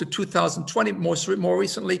 You move to 2020, more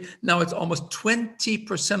recently, now it's almost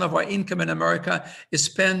 20% of our income in America is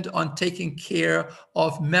spent on taking care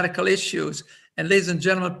of medical issues. And ladies and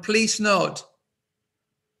gentlemen, please note,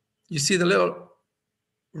 you see the little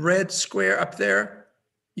red square up there,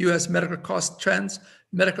 US medical cost trends,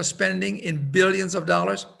 medical spending in billions of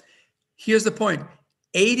dollars. Here's the point,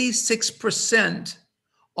 86%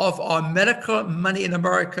 of our medical money in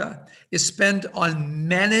America is spent on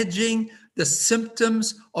managing the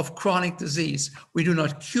symptoms of chronic disease. We do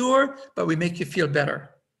not cure, but we make you feel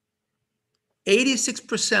better.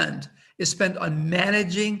 86% is spent on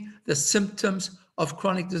managing the symptoms of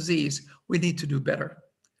chronic disease. We need to do better.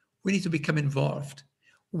 We need to become involved.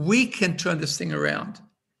 We can turn this thing around.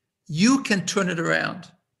 You can turn it around.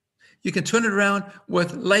 You can turn it around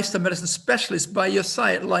with lifestyle medicine specialists by your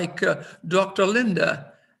side, like Dr.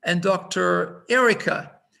 Linda and Dr.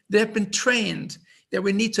 Erica. They have been trained that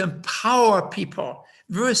we need to empower people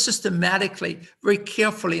very systematically, very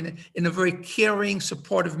carefully, in a very caring,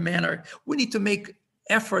 supportive manner. We need to make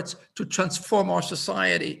efforts to transform our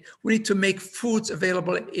society. We need to make foods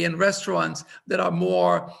available in restaurants that are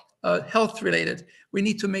more health related. We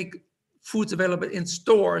need to make foods available in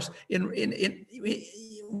stores. We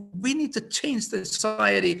need to change the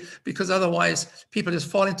society, because otherwise people just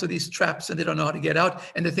fall into these traps and they don't know how to get out.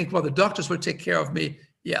 And they think, well, the doctors will take care of me.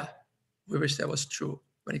 Yeah, we wish that was true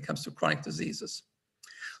when it comes to chronic diseases.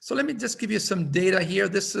 So let me just give you some data here.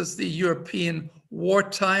 This is the European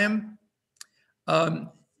wartime.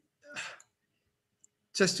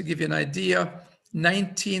 Just to give you an idea,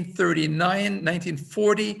 1939,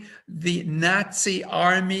 1940, the Nazi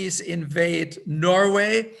armies invade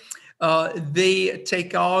Norway. They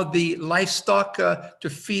take out the livestock to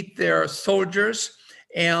feed their soldiers,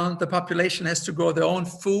 and the population has to grow their own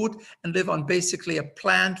food and live on basically a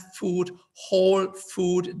plant food, whole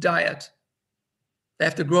food diet. They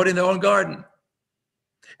have to grow it in their own garden.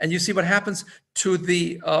 And you see what happens to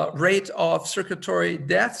the rate of circulatory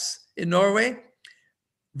deaths in Norway.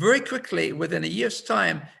 Very quickly, within a year's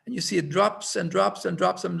time, and you see it drops and drops and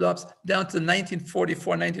drops and drops down to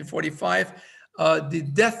 1944, 1945. The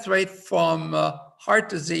death rate from heart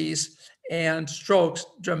disease and strokes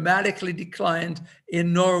dramatically declined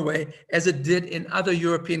in Norway, as it did in other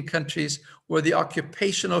European countries where the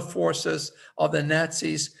occupational forces of the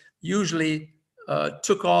Nazis usually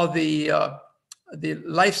took all the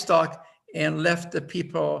livestock and left the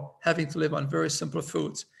people having to live on very simple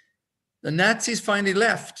foods. The Nazis finally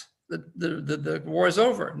left. The war is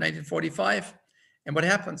over, 1945. And what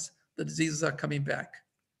happens? The diseases are coming back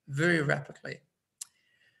very rapidly.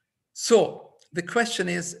 So the question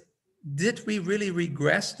is, did we really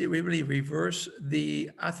regress? Did we really reverse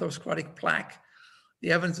the atherosclerotic plaque?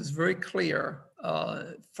 The evidence is very clear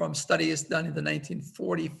from studies done in the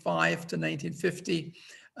 1945 to 1950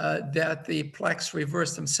 that the plaques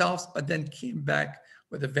reversed themselves, but then came back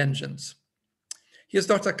with a vengeance. Here's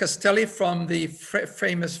Dr. Castelli from the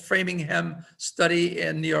famous Framingham study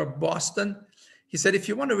near Boston. He said, if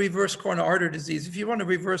you want to reverse coronary artery disease, if you want to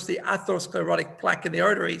reverse the atherosclerotic plaque in the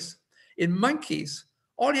arteries, in monkeys,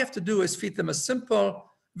 all you have to do is feed them a simple,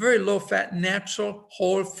 very low-fat, natural,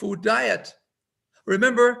 whole food diet.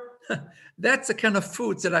 Remember, that's the kind of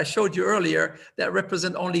foods that I showed you earlier that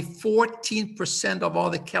represent only 14% of all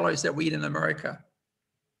the calories that we eat in America.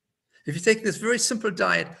 If you take this very simple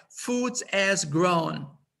diet, foods as grown,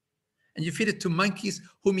 and you feed it to monkeys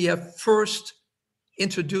whom you have first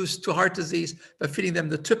introduced to heart disease by feeding them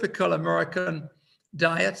the typical American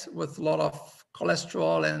diet with a lot of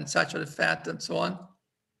cholesterol and saturated fat and so on,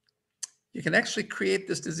 You can actually create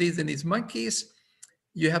this disease in these monkeys.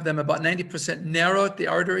 You have them about 90% narrowed, the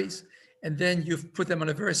arteries, and then you've put them on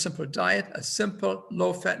a very simple diet, a simple,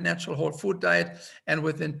 low-fat, natural whole food diet, and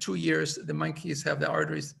within 2 years, the monkeys have the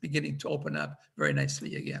arteries beginning to open up very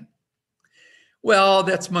nicely again. Well,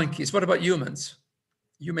 that's monkeys. What about humans?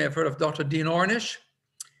 You may have heard of Dr. Diehl,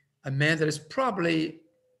 a man that is probably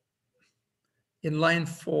in line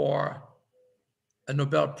for a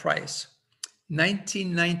Nobel Prize.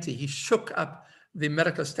 1990, he shook up the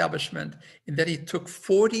medical establishment in that he took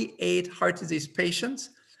 48 heart disease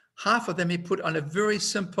patients. Half of them he put on a very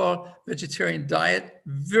simple vegetarian diet,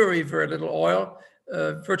 very, very little oil,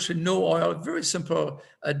 virtually no oil, very simple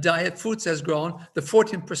diet, foods as grown, the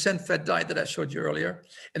 14% fat diet that I showed you earlier.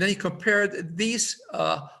 And then he compared these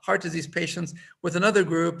heart disease patients with another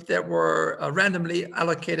group that were randomly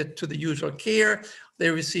allocated to the usual care. They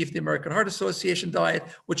received the American Heart Association diet,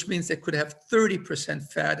 which means they could have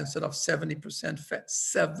 30% fat instead of 70% fat,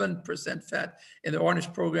 7% fat in the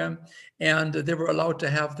Ornish program. And they were allowed to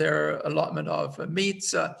have their allotment of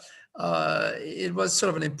meats. It was sort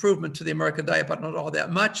of an improvement to the American diet, but not all that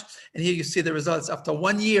much. And here you see the results. After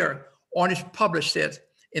 1 year, Ornish published it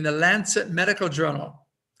in the Lancet Medical Journal,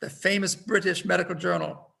 the famous British medical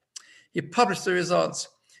journal. He published the results.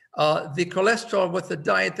 The cholesterol with the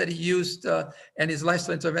diet that he used and his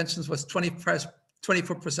lifestyle interventions was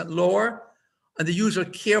 24% lower. And the usual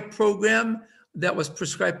care program that was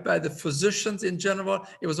prescribed by the physicians in general,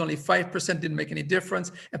 it was only 5%, didn't make any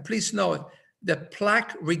difference. And please note, the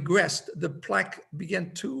plaque regressed. The plaque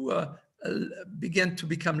began to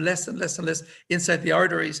become less and less and less inside the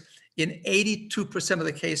arteries in 82% of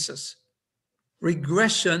the cases.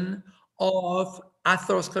 Regression of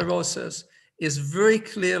atherosclerosis is very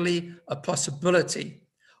clearly a possibility.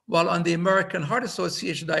 While on the American Heart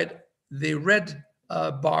Association diet, the red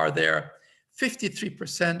bar there,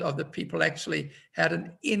 53% of the people actually had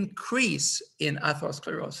an increase in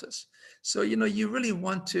atherosclerosis. So, you really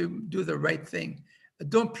want to do the right thing.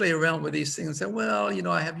 Don't play around with these things and say, well,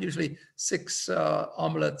 I have usually 6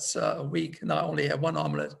 omelets a week. Now I only have 1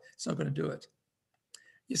 omelet. It's not going to do it.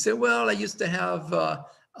 You say, well, I used to have a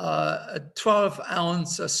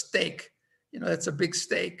 12-ounce steak. That's a big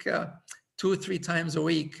steak, 2 or 3 times a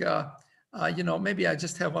week. Maybe I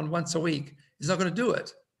just have one once a week. It's not going to do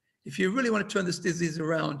it. If you really want to turn this disease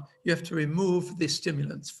around, you have to remove the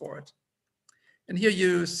stimulants for it. And here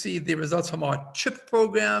you see the results from our CHIP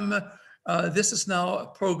program. This is now a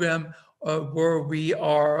program where we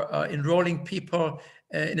are enrolling people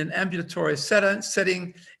in an ambulatory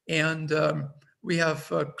setting. And we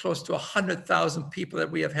have close to 100,000 people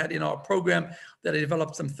that we have had in our program that I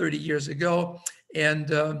developed some 30 years ago. And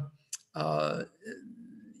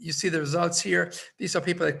you see the results here. These are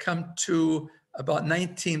people that come to about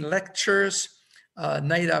 19 lectures,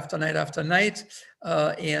 night after night after night.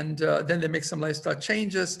 And then they make some lifestyle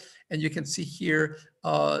changes. And you can see here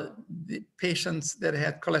the patients that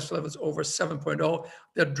had cholesterol levels over 7.0,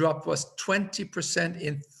 their drop was 20%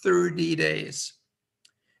 in 30 days.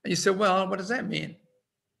 And you say, well, what does that mean?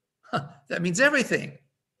 That means everything.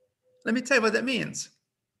 Let me tell you what that means.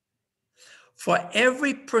 For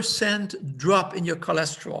every % drop in your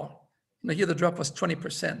cholesterol, here the drop was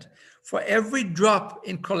 20%. For every drop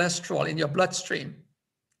in cholesterol in your bloodstream,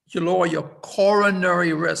 you lower your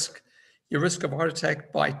coronary risk, your risk of heart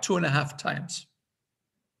attack by 2.5 times.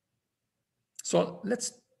 So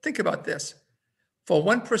let's think about this. For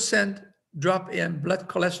 1% drop in blood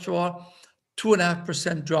cholesterol,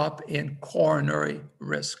 2.5% drop in coronary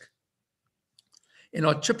risk. In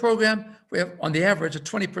our CHIP program, we have on the average a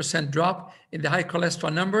 20% drop in the high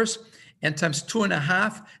cholesterol numbers, and times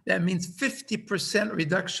 2.5, that means 50%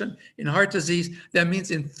 reduction in heart disease. That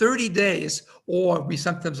means in 30 days, or we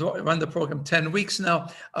sometimes run the program 10 weeks now,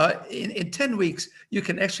 in 10 weeks, you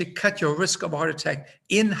can actually cut your risk of a heart attack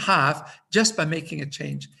in half just by making a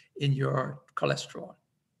change in your cholesterol.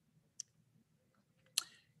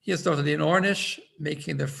 Here's Dr. Diehl Ornish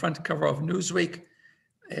making the front cover of Newsweek.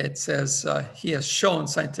 It says he has shown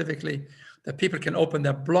scientifically that people can open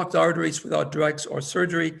their blocked arteries without drugs or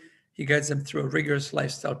surgery. He guides them through a rigorous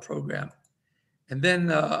lifestyle program. And then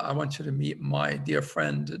I want you to meet my dear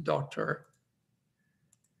friend, Dr.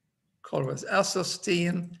 Colwell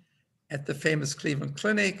Esselstyn at the famous Cleveland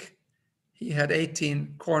Clinic. He had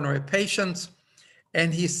 18 coronary patients,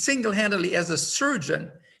 and he single-handedly, as a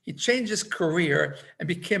surgeon, he changed his career and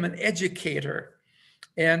became an educator.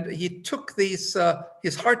 And he took these,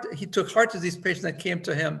 he took heart disease patients that came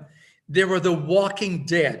to him. They were the walking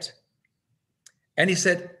dead. And he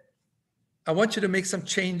said, I want you to make some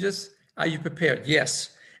changes. Are you prepared?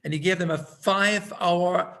 Yes. And he gave them a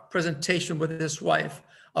 5-hour presentation with his wife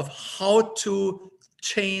of how to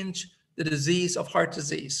change the disease of heart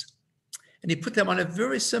disease. And he put them on a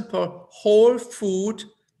very simple whole food,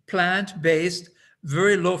 plant-based,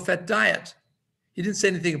 very low-fat diet. He didn't say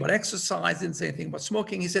anything about exercise, didn't say anything about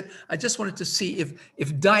smoking. He said, I just wanted to see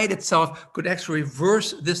if diet itself could actually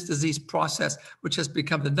reverse this disease process, which has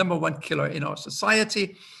become the #1 killer in our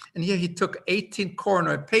society. And here he took 18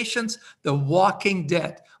 coronary patients, the walking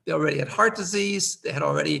dead. They already had heart disease. They had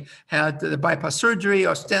already had the bypass surgery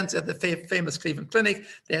or stents at the famous Cleveland Clinic.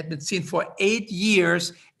 They had been seen for 8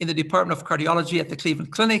 years in the Department of Cardiology at the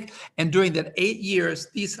Cleveland Clinic. And during that 8 years,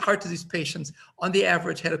 these heart disease patients, on the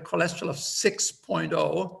average, had a cholesterol of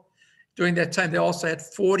 6.0. During that time, they also had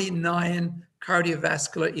 49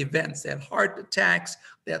 cardiovascular events. They had heart attacks,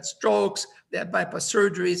 they had strokes, they had bypass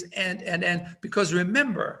surgeries, and because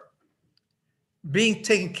remember, being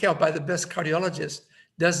taken care of by the best cardiologist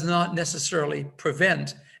does not necessarily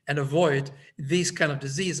prevent and avoid these kind of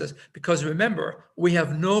diseases, because remember, we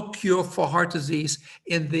have no cure for heart disease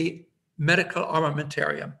in the medical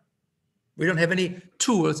armamentarium. We don't have any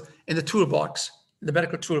tools in the toolbox, in the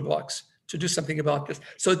medical toolbox, to do something about this.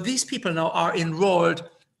 So these people now are enrolled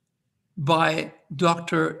by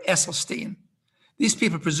Dr. Esselstyn. These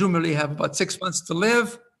people presumably have about 6 months to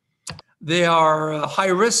live. They are high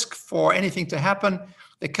risk for anything to happen.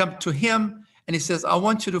 They come to him and he says, I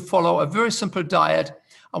want you to follow a very simple diet.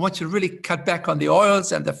 I want you to really cut back on the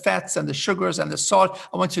oils and the fats and the sugars and the salt.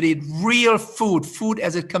 I want you to eat real food, food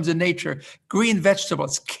as it comes in nature, green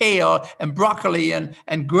vegetables, kale and broccoli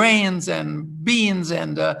and grains and beans.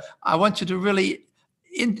 And I want you to really,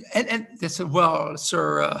 and they said, well,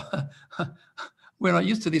 sir, we're not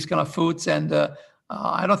used to these kind of foods. And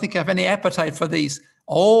I don't think I have any appetite for these.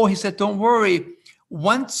 Oh, he said, don't worry.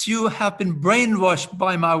 Once you have been brainwashed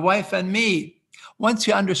by my wife and me, once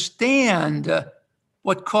you understand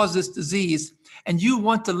what causes disease, and you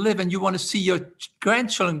want to live and you want to see your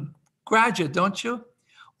grandchildren graduate, don't you?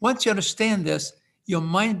 Once you understand this, your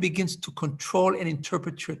mind begins to control and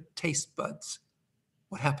interpret your taste buds.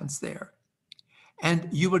 What happens there? And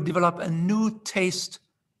you will develop a new taste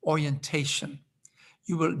orientation.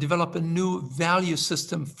 You will develop a new value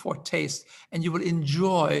system for taste, and you will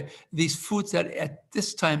enjoy these foods that at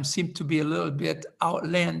this time seem to be a little bit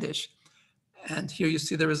outlandish. And here you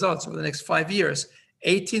see the results over the next 5 years.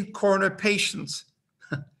 18 coronary patients.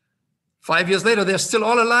 5 years later, they're still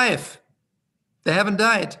all alive. They haven't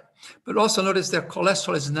died. But also notice their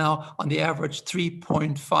cholesterol is now on the average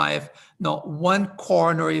 3.5. Not one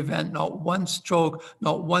coronary event, not one stroke,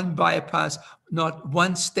 not one bypass, not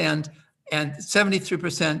one stent. And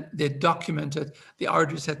 73%, they documented the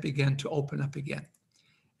arteries had begun to open up again.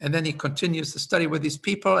 And then he continues the study with these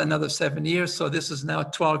people, another 7 years. So this is now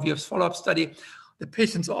 12 years follow-up study. The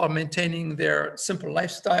patients are maintaining their simple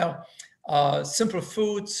lifestyle, simple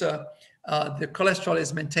foods. The cholesterol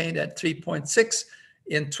is maintained at 3.6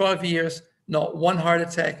 in 12 years, not one heart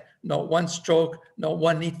attack, not one stroke, not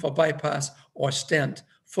one need for bypass or stent.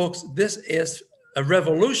 Folks, this is a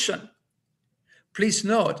revolution. Please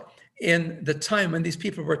note, in the time when these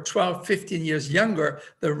people were 12, 15 years younger,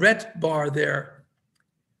 the red bar there,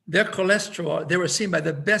 their cholesterol, they were seen by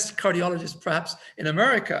the best cardiologists perhaps in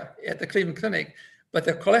America at the Cleveland Clinic, but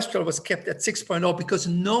their cholesterol was kept at 6.0 because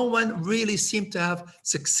no one really seemed to have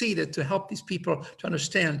succeeded to help these people to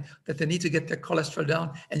understand that they need to get their cholesterol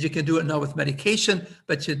down. And you can do it now with medication,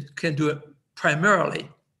 but you can do it primarily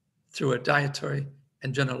through a dietary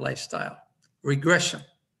and general lifestyle. Regression.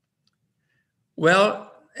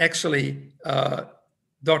 Well, actually,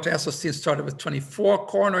 Dr. Esselstyn started with 24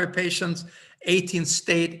 coronary patients, 18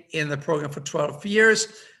 stayed in the program for 12 years,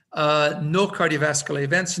 no cardiovascular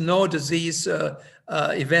events, no disease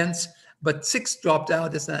events, but 6 dropped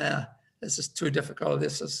out. This is too difficult.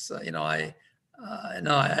 This is, I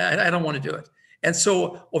don't want to do it. And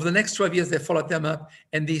so over the next 12 years, they followed them up,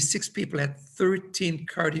 and these 6 people had 13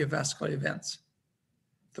 cardiovascular events.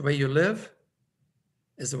 The way you live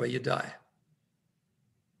is the way you die,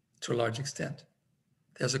 to a large extent.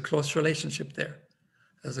 There's a close relationship there.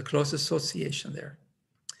 There's a close association there.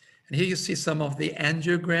 And here you see some of the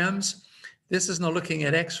angiograms. This is now looking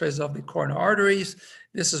at x-rays of the coronary arteries.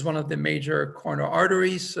 This is one of the major coronary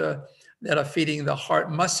arteries that are feeding the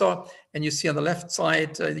heart muscle. And you see on the left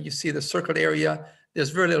side, you see the circled area.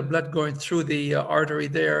 There's very little blood going through the artery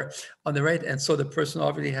there on the right. And so the person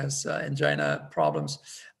obviously has angina problems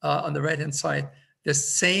on the right-hand side. The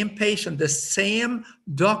same patient, the same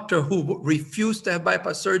doctor who refused to have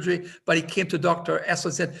bypass surgery, but he came to Dr. Esselstyn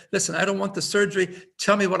and said, listen, I don't want the surgery.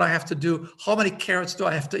 Tell me what I have to do. How many carrots do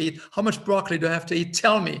I have to eat? How much broccoli do I have to eat?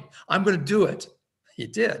 Tell me. I'm going to do it. He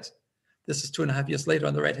did. This is 2.5 years later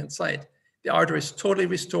on the right-hand side. The artery is totally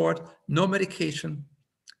restored, no medication,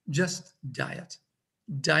 just diet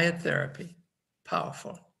therapy,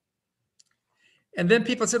 powerful. And then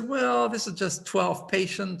people said, well, this is just 12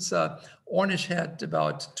 patients. Ornish had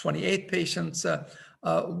about 28 patients.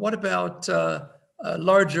 What about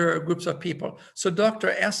larger groups of people? So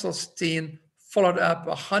Dr. Esselstyn followed up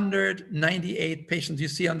 198 patients. You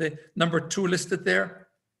see on the number 2 listed there.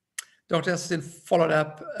 Dr. Esselstyn followed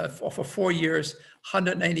up for 4 years,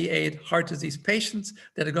 198 heart disease patients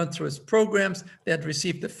that had gone through his programs, that had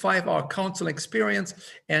received the 5-hour counseling experience,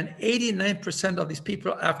 and 89% of these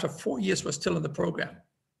people after 4 years were still in the program.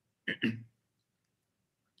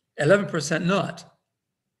 11% not.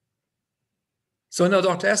 So now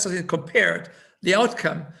Dr. Esselstyn compared the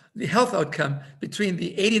outcome, the health outcome between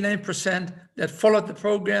the 89% that followed the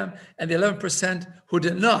program and the 11% who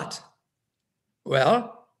did not.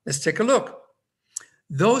 Well, let's take a look.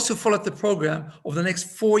 Those who followed the program over the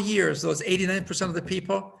next 4 years, those 89% of the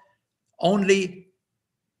people, only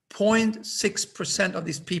 0.6% of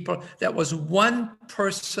these people, that was one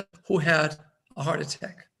person who had a heart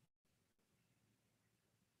attack.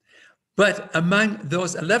 But among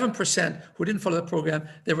those 11% who didn't follow the program,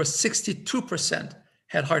 there were 62%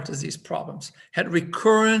 had heart disease problems, had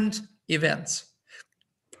recurrent events,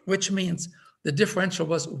 which means the differential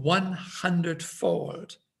was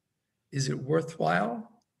 100-fold. Is it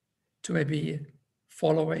worthwhile to maybe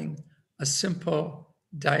following a simple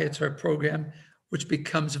dietary program, which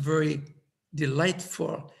becomes very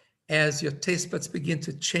delightful as your taste buds begin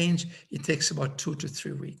to change? It takes about 2 to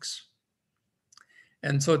 3 weeks.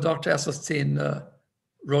 And so Dr. Esselstyn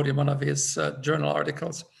wrote in one of his journal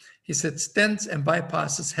articles, he said, stents and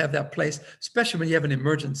bypasses have their place, especially when you have an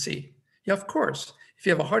emergency. Yeah, of course. If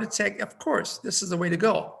you have a heart attack, of course, this is the way to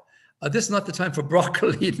go. This is not the time for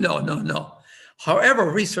broccoli. No. However,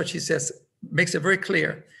 research, he says, makes it very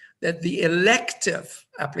clear that the elective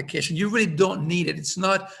application, you really don't need it. It's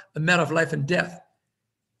not a matter of life and death.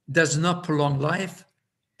 Does not prolong life,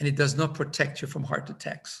 and it does not protect you from heart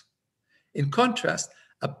attacks. In contrast,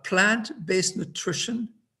 a plant-based nutrition,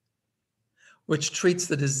 which treats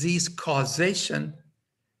the disease causation,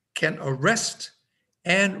 can arrest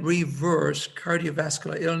and reverse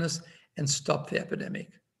cardiovascular illness and stop the epidemic.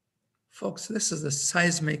 Folks, this is a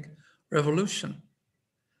seismic revolution,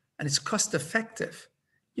 and it's cost effective.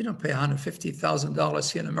 You don't pay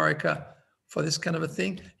 $150,000 here in America for this kind of a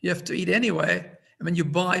thing. You have to eat anyway. And when you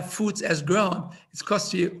buy foods as grown, it's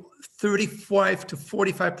cost you 35 to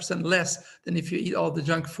 45% less than if you eat all the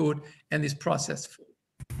junk food and this processed food.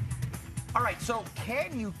 All right, so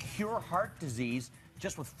can you cure heart disease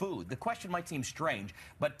just with food? The question might seem strange,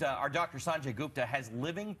 but our Dr. Sanjay Gupta has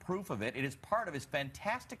living proof of it. It is part of his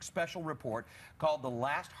fantastic special report called The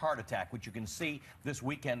Last Heart Attack, which you can see this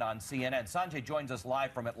weekend on CNN. Sanjay joins us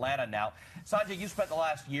live from Atlanta now. Sanjay, you spent the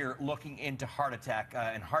last year looking into heart attack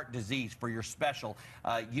and heart disease for your special.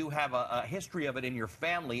 You have a history of it in your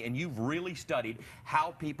family, and you've really studied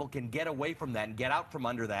how people can get away from that and get out from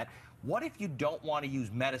under that. What if you don't want to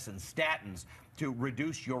use medicine, statins, to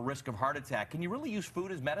reduce your risk of heart attack? Can you really use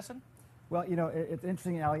food as medicine? Well, you know, it's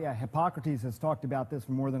interesting, Ali. Hippocrates has talked about this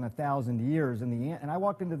for more than 1,000 years, and I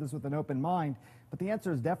walked into this with an open mind, but the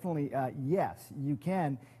answer is definitely yes, you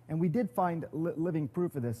can. And we did find living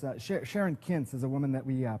proof of this. Sharon Kintz is a woman that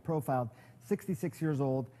we profiled, 66 years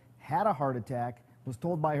old, had a heart attack, was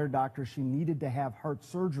told by her doctor she needed to have heart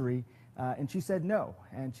surgery. And she said no,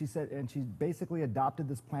 and she basically adopted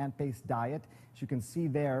this plant-based diet. As you can see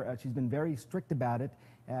there, she's been very strict about it.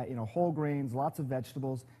 You know, whole grains, lots of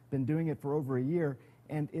vegetables. Been doing it for over a year,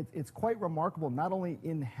 and it's quite remarkable. Not only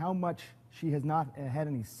in how much she has not had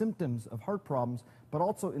any symptoms of heart problems, but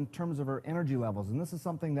also in terms of her energy levels. And this is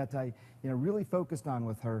something that I, really focused on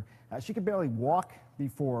with her. She could barely walk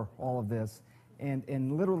before all of this,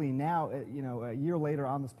 and literally now, a year later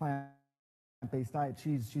on this plant-based diet,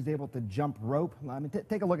 she's able to jump rope. I mean,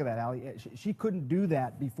 take a look at that, Ali. She couldn't do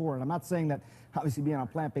that before, and I'm not saying that obviously being on a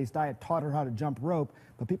plant-based diet taught her how to jump rope,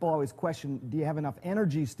 but people always question, do you have enough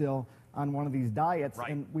energy still on one of these diets?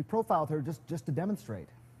 Right. And we profiled her just to demonstrate.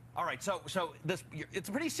 All right, so it's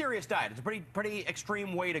a pretty serious diet. It's a pretty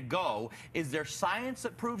extreme way to go. Is there science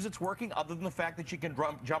that proves it's working other than the fact that she can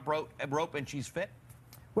jump rope and she's fit?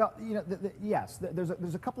 Well, yes,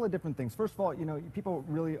 there's a couple of different things. First of all, people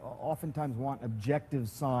really oftentimes want objective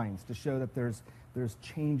signs to show that there's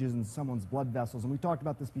changes in someone's blood vessels. And we talked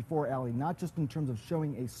about this before, Ali, not just in terms of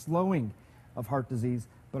showing a slowing of heart disease,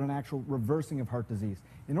 but an actual reversing of heart disease.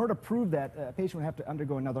 In order to prove that, a patient would have to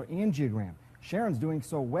undergo another angiogram. Sharon's doing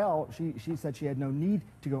so well, she said she had no need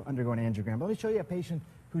to undergo an angiogram. But let me show you a patient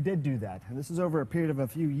who did do that. And this is over a period of a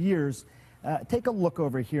few years. Take a look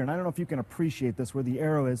over here, and I don't know if you can appreciate this where the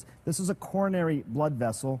arrow is. This is a coronary blood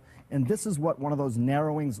vessel, and this is what one of those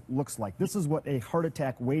narrowings looks like. This is what a heart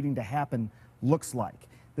attack waiting to happen looks like.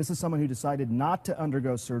 This is someone who decided not to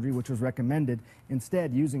undergo surgery, which was recommended,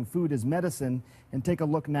 instead using food as medicine. And take a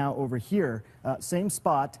look now over here, same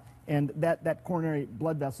spot, and that coronary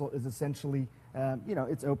blood vessel is essentially, you know,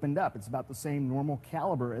 it's opened up. It's about the same normal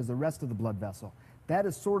caliber as the rest of the blood vessel. That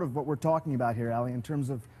is sort of what we're talking about here, Ali, in terms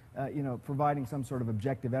of you know, providing some sort of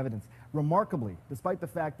objective evidence. Remarkably, despite the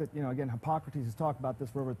fact that, you know, again, Hippocrates has talked about this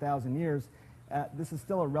for over 1,000 years, this is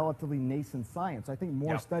still a relatively nascent science. I think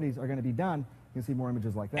more studies are going to be done. You can see more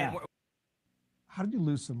images like that. How did you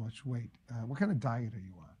lose so much weight? What kind of diet are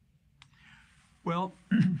you on? Well,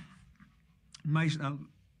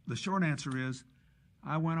 the short answer is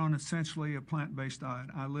I went on essentially a plant-based diet.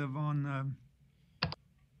 I live on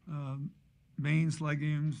beans,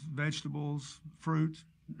 legumes, vegetables, fruit,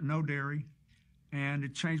 no dairy, and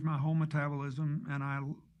it changed my whole metabolism, and I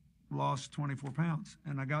lost 24 pounds,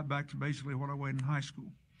 and I got back to basically what I weighed in high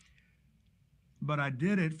school. But I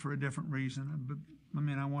did it for a different reason. I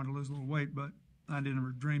mean, I wanted to lose a little weight, but I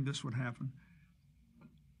never dreamed this would happen.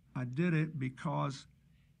 I did it because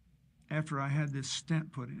after I had this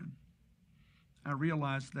stent put in, I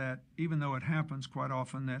realized that even though it happens quite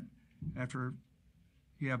often that after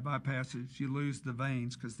you have bypasses, you lose the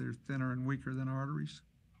veins because they're thinner and weaker than arteries.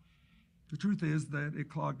 The truth is that it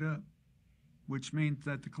clogged up, which means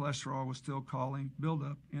that the cholesterol was still causing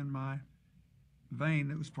buildup in my vein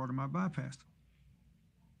that was part of my bypass.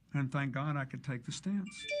 And thank God I could take the stents.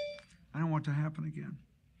 I don't want it to happen again.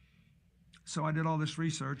 So I did all this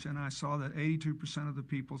research, and I saw that 82% of the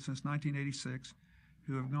people since 1986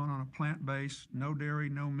 who have gone on a plant-based, no dairy,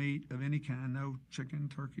 no meat of any kind, no chicken,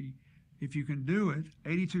 turkey, if you can do it,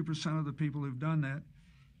 82% of the people who've done that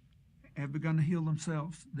have begun to heal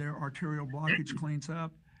themselves. Their arterial blockage cleans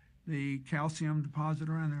up. The calcium deposit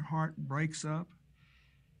around their heart breaks up.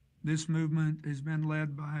 This movement has been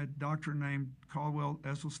led by a doctor named Caldwell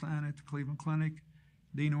Esselstyn at the Cleveland Clinic,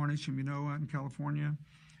 Dean Ornish, whom you know, out in California,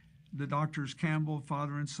 the doctors Campbell,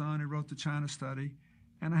 father and son, who wrote the China study,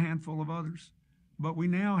 and a handful of others. But we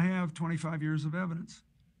now have 25 years of evidence.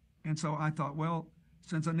 And so I thought, well,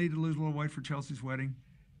 since I need to lose a little weight for Chelsea's wedding,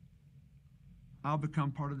 I'll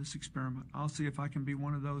become part of this experiment. I'll see if I can be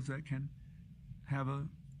one of those that can have a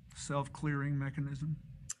self-clearing mechanism.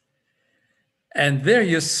 And there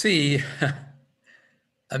you see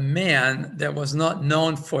a man that was not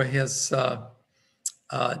known for his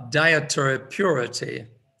dietary purity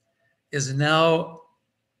is now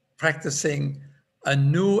practicing a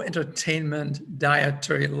new entertainment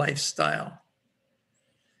dietary lifestyle,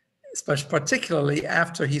 especially particularly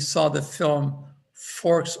after he saw the film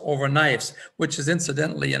Forks Over Knives, which is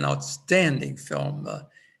incidentally an outstanding film.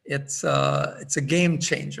 It's a game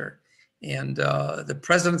changer. And the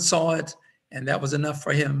president saw it, and that was enough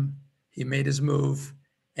for him. He made his move,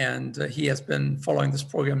 and he has been following this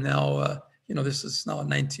program now, you know, this is now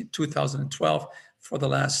 2012, for the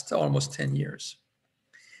last almost 10 years.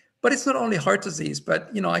 But it's not only heart disease,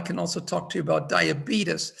 but, you know, I can also talk to you about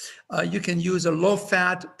diabetes. You can use a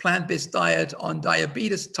low-fat, plant-based diet on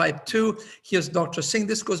diabetes type 2. Here's Dr. Singh.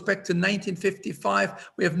 This goes back to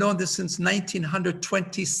 1955. We have known this since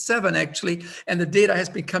 1927, actually, and the data has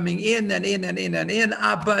been coming in and in and in and in.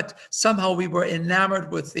 But somehow we were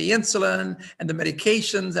enamored with the insulin and the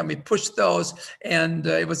medications, and we pushed those, and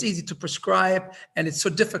it was easy to prescribe, and it's so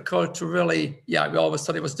difficult to really, we always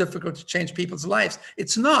thought it was difficult to change people's lives.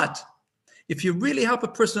 It's not. If you really help a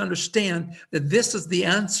person understand that this is the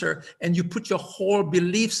answer and you put your whole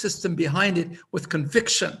belief system behind it with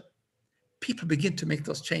conviction, people begin to make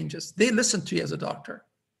those changes. They listen to you as a doctor.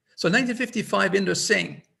 So 1955, Inder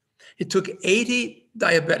Singh, he took 80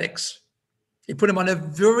 diabetics. He put them on a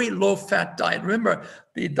very low-fat diet. Remember,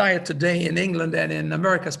 the diet today in England and in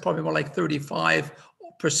America is probably more like 35%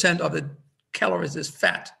 of the calories is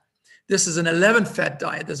fat. This is an 11-fat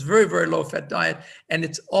diet. That's very, very low-fat diet, and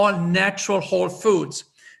it's all natural whole foods.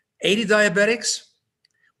 80 diabetics,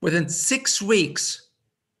 within 6 weeks,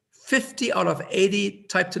 50 out of 80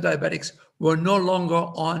 type 2 diabetics were no longer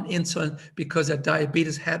on insulin because their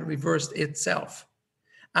diabetes had reversed itself.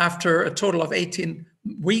 After a total of 18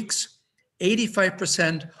 weeks,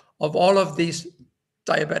 85% of all of these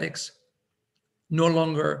diabetics no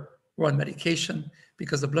longer were on medication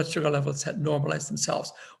because the blood sugar levels had normalized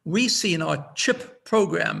themselves. We see in our CHIP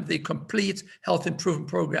program, the Complete Health Improvement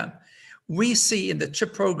Program, we see in the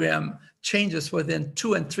CHIP program changes within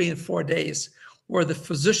 2 and 3 and 4 days, where the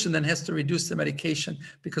physician then has to reduce the medication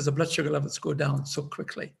because the blood sugar levels go down so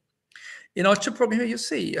quickly. In our CHIP program here, you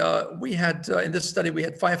see, we had, in this study, we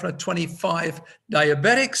had 525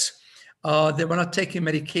 diabetics. They were not taking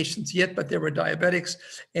medications yet, but they were diabetics.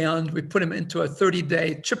 And we put them into a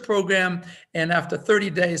 30-day CHIP program. And after 30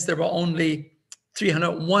 days, there were only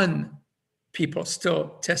 301 people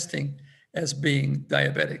still testing as being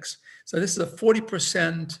diabetics. So this is a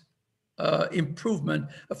 40% improvement.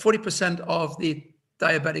 40% of the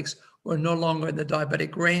diabetics were no longer in the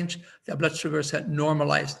diabetic range. Their blood sugars had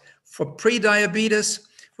normalized. For pre-diabetes,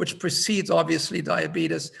 which precedes obviously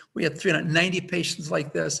diabetes, we had 390 patients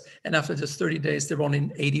like this, and after just 30 days, there were only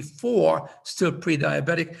 84 still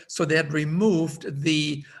pre-diabetic. So they had removed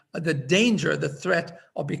the danger, the threat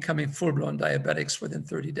of becoming full-blown diabetics within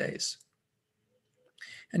 30 days.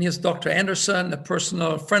 And here's Dr. Anderson, a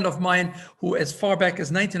personal friend of mine, who as far back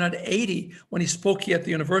as 1980, when he spoke here at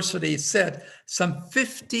the university, said some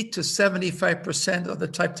 50 to 75% of the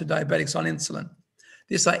type 2 diabetics on insulin.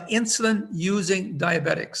 These are insulin-using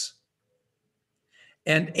diabetics.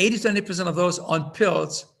 And 80 to 90% of those on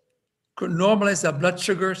pills could normalize their blood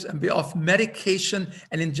sugars and be off medication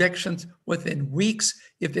and injections within weeks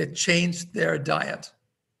if they changed their diet.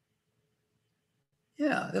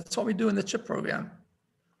 Yeah, that's what we do in the CHIP program.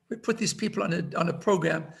 We put these people on a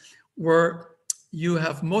program where you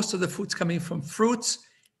have most of the foods coming from fruits,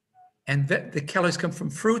 and the calories come from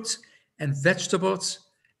fruits and vegetables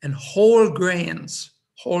and whole grains,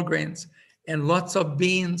 and lots of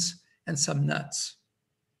beans and some nuts.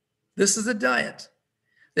 This is a diet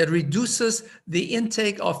that reduces the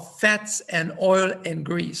intake of fats and oil and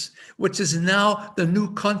grease, which is now the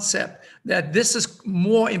new concept, that this is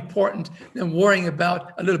more important than worrying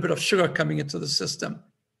about a little bit of sugar coming into the system.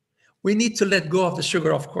 We need to let go of the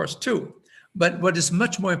sugar, of course, too. But what is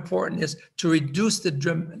much more important is to reduce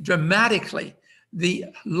dramatically the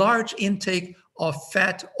large intake of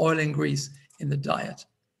fat, oil, and grease in the diet.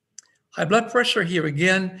 High blood pressure here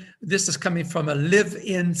again, this is coming from a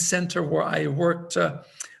live-in center where I worked.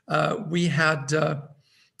 We had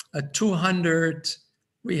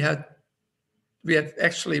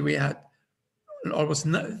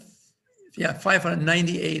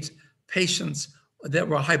 598 patients that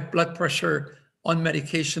were high blood pressure on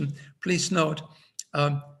medication. Please note,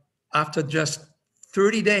 after just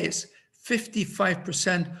 30 days,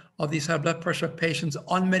 55% of these high blood pressure patients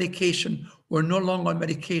on medication were no longer on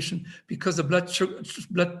medication because the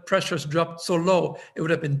blood pressures dropped so low, it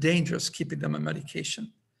would have been dangerous keeping them on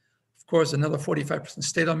medication. Of course, another 45%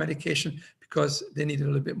 stayed on medication because they needed a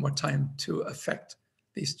little bit more time to affect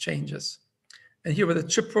these changes. And here with the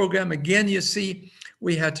CHIP program, again, you see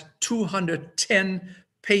we had 210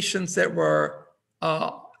 patients that were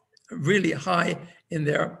really high in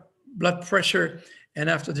their blood pressure. And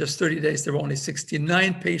after just 30 days, there were only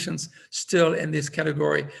 69 patients still in this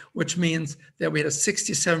category, which means that we had a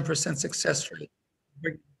 67% success rate.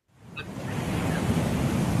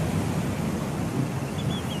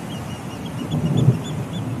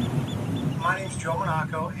 My name's Joe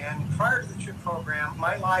Monaco, and prior to the CHIP program,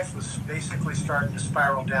 my life was basically starting to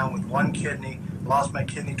spiral down with one kidney. Lost my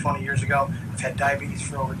kidney 20 years ago. I've had diabetes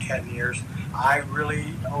for over 10 years. I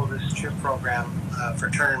really owe this CHIP program for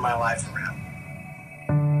turning my life around.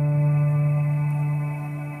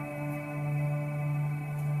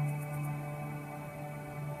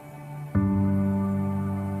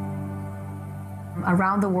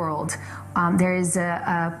 Around the world, there is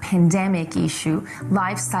a pandemic issue.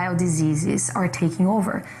 Lifestyle diseases are taking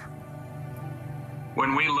over.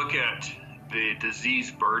 When we look at the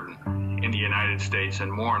disease burden in the United States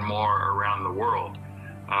and more around the world,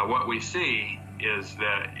 what we see is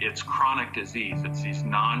that it's chronic disease. It's these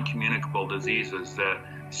non-communicable diseases that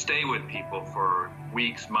stay with people for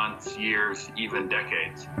weeks, months, years, even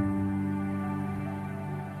decades.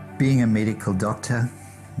 Being a medical doctor,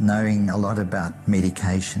 knowing a lot about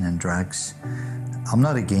medication and drugs, I'm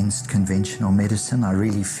not against conventional medicine. I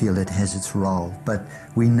really feel it has its role, but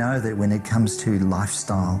we know that when it comes to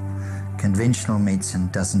lifestyle, conventional medicine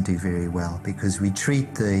doesn't do very well because we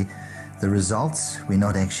treat the results, we're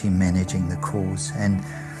not actually managing the cause. And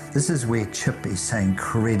this is where CHIP is so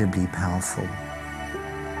incredibly powerful.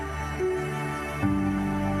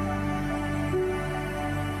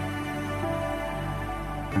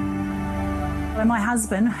 My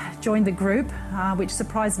husband joined the group, which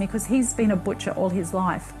surprised me because he's been a butcher all his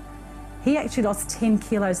life. He actually lost 10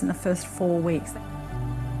 kilos in the first 4 weeks.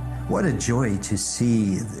 What a joy to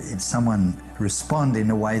see someone respond in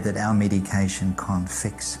a way that our medication can't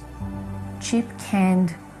fix. CHIP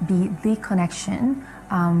can be the connection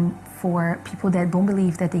for people that don't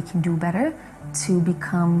believe that they can do better to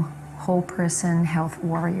become whole person health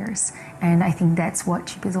warriors. And I think that's what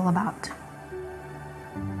CHIP is all about.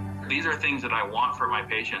 these are things that I want for my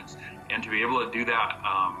patients, and to be able to do that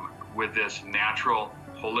with this natural,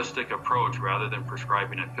 holistic approach rather than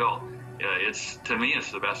prescribing a pill, to me,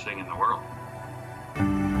 it's the best thing in the world.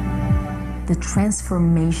 The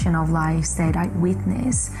transformation of lives that I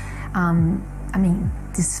witness, I mean,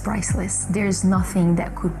 this is priceless. There's nothing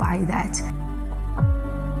that could buy that.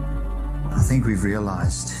 I think we've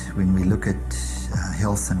realized when we look at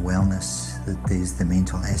health and wellness that there's the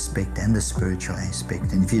mental aspect and the spiritual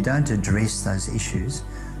aspect. And if you don't address those issues,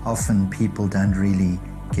 often people don't really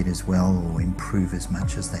get as well or improve as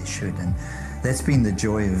much as they should. And that's been the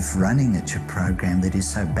joy of running a CHIP program that is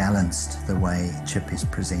so balanced the way CHIP is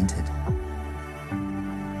presented.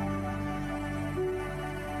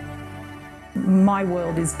 My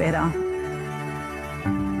world is better.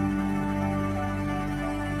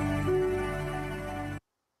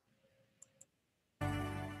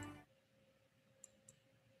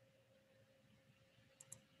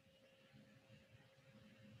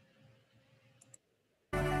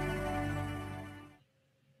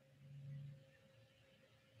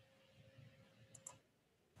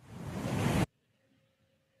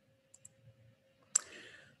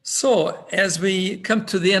 So as we come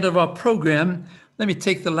to the end of our program, let me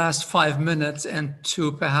take the last 5 minutes and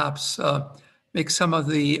to perhaps make some of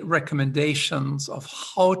the recommendations of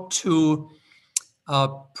how to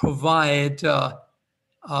provide a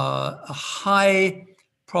high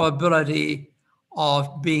probability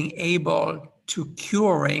of being able to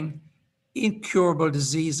curing incurable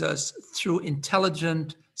diseases through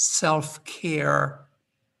intelligent self-care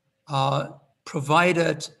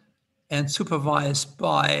provided and supervised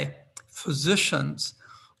by physicians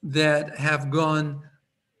that have gone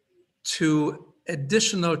to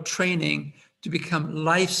additional training to become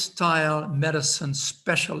lifestyle medicine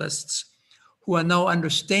specialists who are now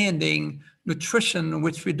understanding nutrition,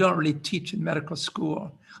 which we don't really teach in medical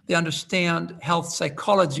school. They understand health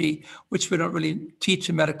psychology, which we don't really teach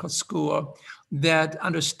in medical school, that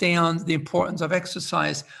understand the importance of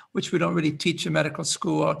exercise, which we don't really teach in medical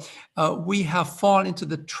school. We have fallen into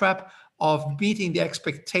the trap of meeting the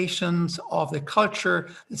expectations of the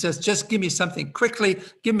culture that says, just give me something quickly,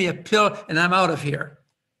 give me a pill, and I'm out of here.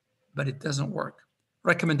 But it doesn't work.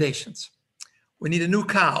 Recommendations. We need a new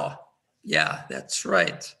cow. Yeah, that's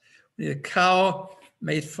right. We need a cow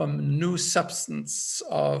made from new substance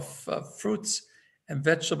of fruits and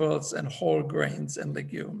vegetables and whole grains and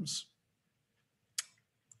legumes.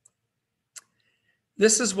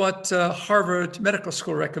 This is what Harvard Medical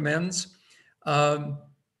School recommends.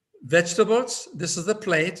 Vegetables, this is the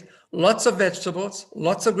plate, lots of vegetables,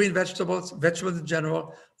 lots of green vegetables, vegetables in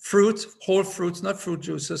general, fruits, whole fruits, not fruit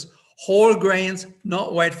juices, whole grains,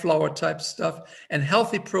 not white flour type stuff, and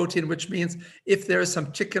healthy protein, which means if there is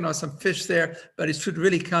some chicken or some fish there, but it should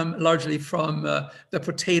really come largely from the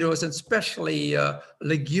potatoes, and especially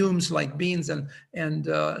legumes like beans and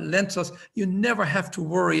lentils. You never have to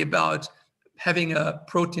worry about having a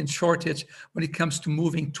protein shortage when it comes to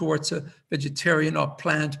moving towards a vegetarian or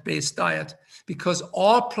plant-based diet, because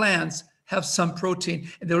all plants have some protein,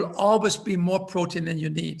 and there will always be more protein than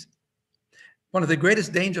you need. One of the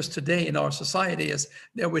greatest dangers today in our society is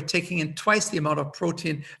that we're taking in twice the amount of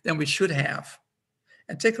protein than we should have.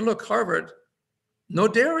 And take a look, Harvard, no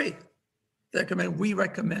dairy. We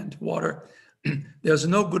recommend water. There's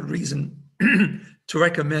no good reason to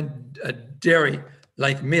recommend dairy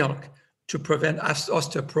like milk to prevent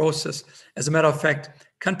osteoporosis. As a matter of fact,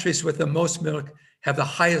 countries with the most milk have the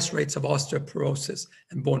highest rates of osteoporosis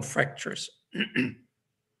and bone fractures.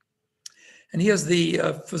 And here's the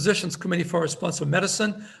Physicians Committee for Responsible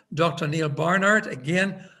Medicine, Dr. Neil Barnard.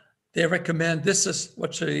 Again, they recommend this is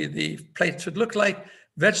what the plate should look like: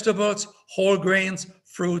 vegetables, whole grains,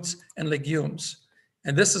 fruits, and legumes.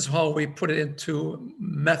 And this is how we put it into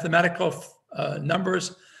mathematical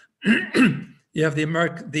numbers. You have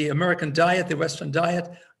the American diet, the Western diet,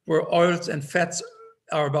 where oils and fats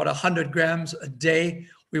are about 100 grams a day.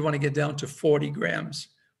 We want to get down to 40 grams.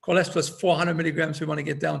 Cholesterol is 400 milligrams. We want to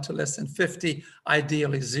get down to less than 50,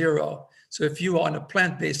 ideally 0. So if you are on a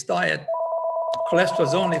plant-based diet, cholesterol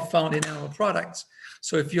is only found in animal products.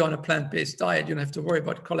 So if you're on a plant-based diet, you don't have to worry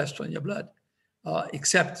about cholesterol in your blood,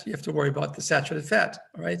 except you have to worry about the saturated fat,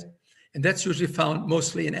 all right? And that's usually found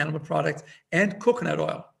mostly in animal products and coconut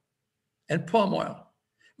oil and palm oil.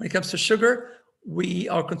 When it comes to sugar, we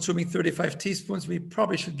are consuming 35 teaspoons. We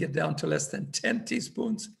probably should get down to less than 10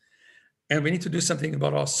 teaspoons. And we need to do something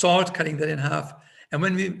about our salt, cutting that in half. And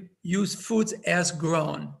when we use foods as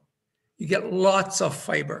grown, you get lots of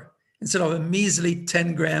fiber. Instead of a measly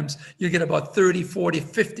 10 grams, you get about 30, 40,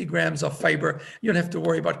 50 grams of fiber. You don't have to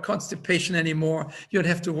worry about constipation anymore. You don't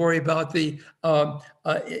have to worry about the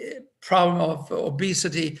problem of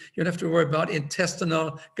obesity. You don't have to worry about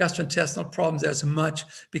gastrointestinal problems as much,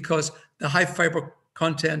 because the high fiber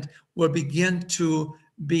content will begin to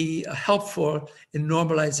be helpful in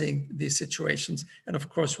normalizing these situations. And of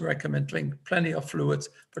course, we recommend drinking plenty of fluids,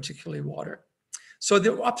 particularly water. So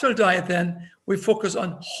the optimal diet, then, we focus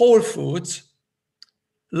on whole foods,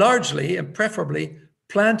 largely and preferably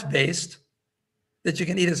plant-based, that you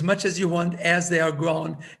can eat as much as you want as they are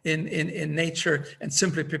grown in nature, and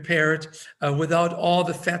simply prepared without all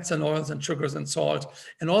the fats and oils and sugars and salt.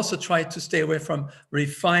 And also try to stay away from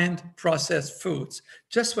refined processed foods.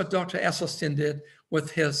 Just what Dr. Esselstyn did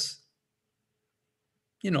with his,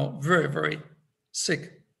 very, very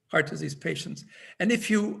sick heart disease patients. And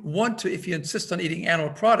if you insist on eating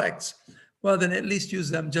animal products, well, then at least use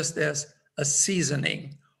them just as a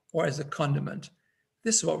seasoning or as a condiment.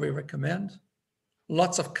 This is what we recommend.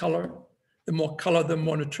 Lots of color. The more color, the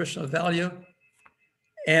more nutritional value.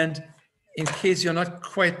 And in case you're not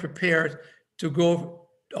quite prepared to go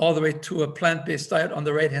all the way to a plant-based diet on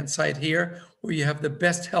the right-hand side here, where you have the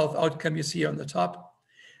best health outcome you see on the top,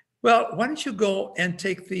 well, why don't you go and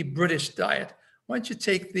take the British diet? Why don't you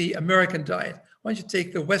take the American diet? Why don't you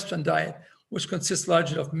take the Western diet, which consists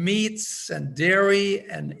largely of meats and dairy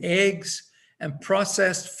and eggs and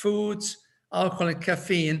processed foods, alcohol and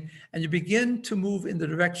caffeine, and you begin to move in the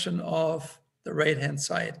direction of the right-hand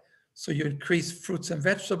side. So you increase fruits and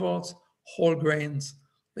vegetables, whole grains,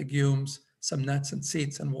 legumes, some nuts and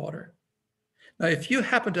seeds, and water. Now, if you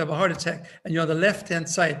happen to have a heart attack and you're on the left-hand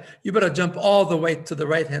side, you better jump all the way to the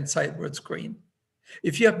right-hand side where it's green.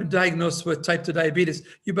 If you have been diagnosed with type 2 diabetes,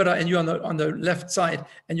 and you're on the left side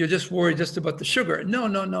and you're just worried just about the sugar,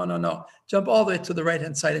 no. Jump all the way to the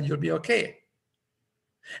right-hand side and you'll be okay.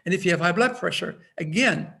 And if you have high blood pressure,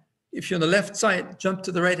 again, if you're on the left side, jump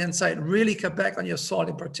to the right-hand side, really cut back on your salt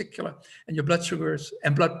in particular, and your blood sugars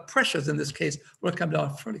and blood pressures in this case will come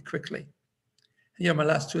down fairly quickly. Here are my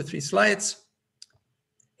last 2 or 3 slides.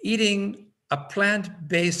 Eating a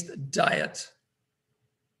plant-based diet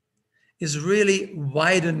is really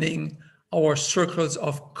widening our circles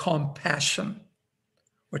of compassion.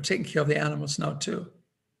 We're taking care of the animals now too.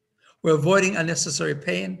 We're avoiding unnecessary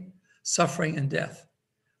pain, suffering, and death.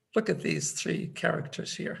 Look at these 3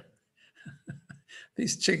 characters here.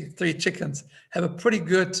 These 3 chickens have a pretty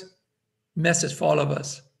good message for all of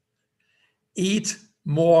us. Eat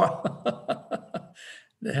more.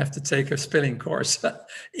 They have to take a spelling course.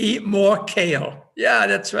 Eat more kale. Yeah,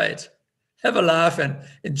 that's right. Have a laugh and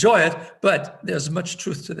enjoy it, but there's much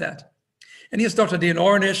truth to that. And here's Dr. Diehl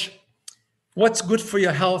Ornish. What's good for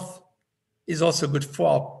your health is also good for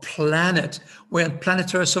our planet. We're in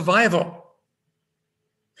planetary survival.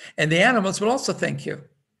 And the animals will also thank you.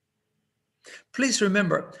 Please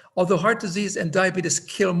remember, although heart disease and diabetes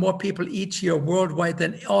kill more people each year worldwide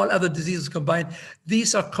than all other diseases combined,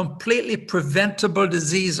 these are completely preventable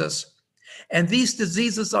diseases. And these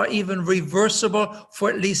diseases are even reversible for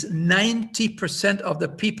at least 90% of the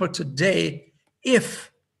people today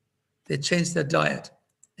if they change their diet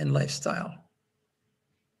and lifestyle.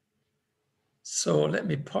 So let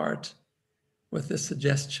me part with this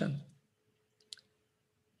suggestion.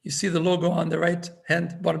 You see the logo on the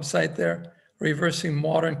right-hand bottom side there, reversing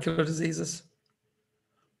modern killer diseases.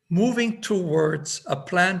 Moving towards a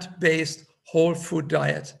plant-based whole food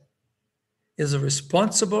diet is a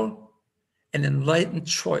responsible and enlightened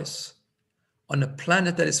choice on a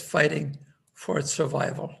planet that is fighting for its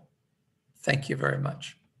survival. Thank you very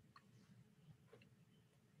much.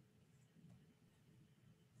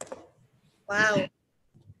 Wow.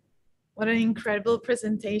 What an incredible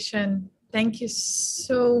presentation. Thank you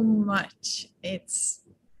so much. It's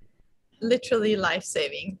literally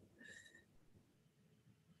life-saving.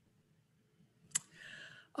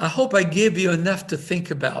 I hope I gave you enough to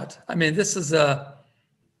think about. I mean, this is a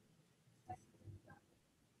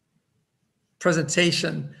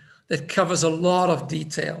presentation that covers a lot of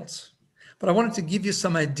details, but I wanted to give you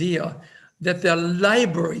some idea that there are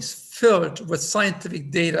libraries filled with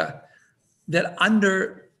scientific data that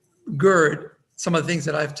undergird some of the things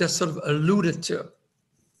that I've just sort of alluded to.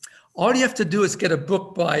 All you have to do is get a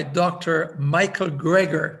book by Dr. Michael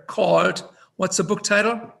Greger called, what's the book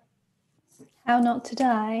title? How Not to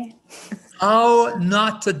Die. How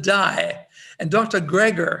Not to Die. And Dr.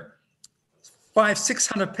 Greger,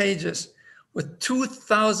 500-600 pages with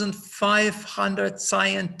 2,500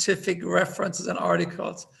 scientific references and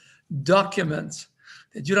articles, documents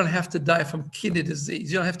that you don't have to die from kidney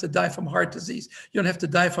disease. You don't have to die from heart disease. You don't have to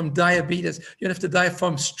die from diabetes. You don't have to die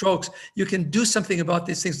from strokes. You can do something about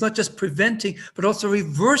these things, not just preventing, but also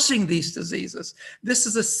reversing these diseases. This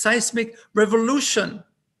is a seismic revolution.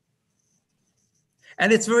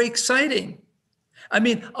 And it's very exciting. I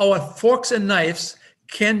mean, our forks and knives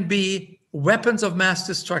can be weapons of mass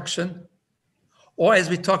destruction, or as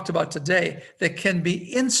we talked about today, they can be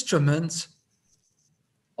instruments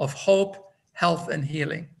of hope, health, and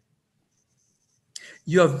healing.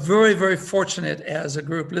 You're very, very fortunate as a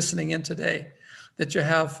group listening in today that you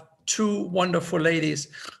have two wonderful ladies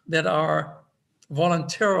that are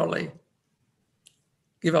voluntarily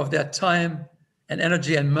give of their time and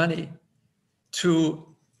energy and money to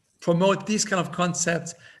promote these kind of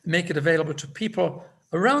concepts, make it available to people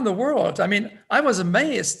around the world. I mean, I was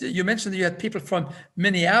amazed. You mentioned that you had people from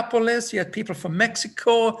Minneapolis, you had people from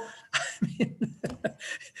Mexico. I mean,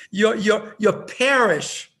 your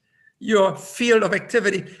parish, your field of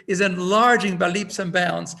activity is enlarging by leaps and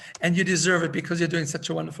bounds, and you deserve it because you're doing such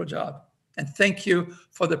a wonderful job. And thank you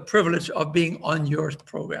for the privilege of being on your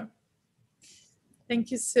program. Thank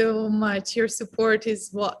you so much. Your support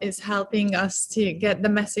is what is helping us to get the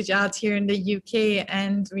message out here in the UK.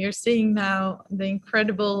 And we are seeing now the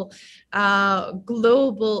incredible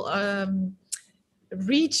global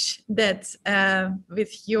reach that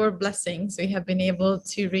with your blessings we have been able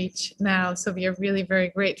to reach now. So we are really very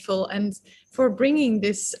grateful, and for bringing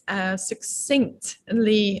this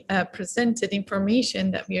succinctly presented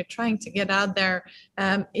information that we are trying to get out there.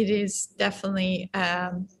 It is definitely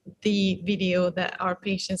the video that our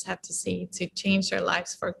patients have to see to change their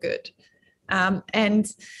lives for good.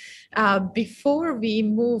 Before we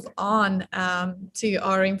move on to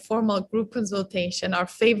our informal group consultation, our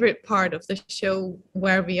favorite part of the show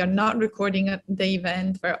where we are not recording the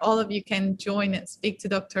event, where all of you can join and speak to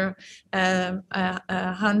Dr.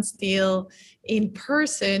 Hans Diehl in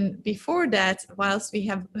person. Before that, whilst we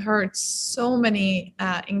have heard so many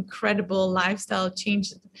incredible lifestyle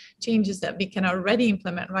changes that we can already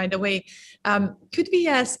implement right away, could we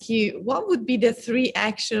ask you, what would be the 3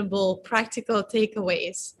 actionable practical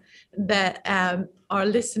takeaways that our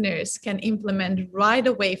listeners can implement right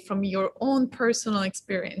away from your own personal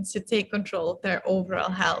experience to take control of their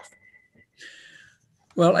overall health?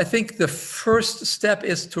 Well, I think the first step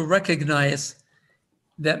is to recognize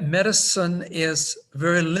that medicine is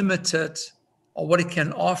very limited on what it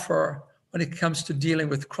can offer when it comes to dealing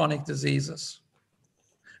with chronic diseases.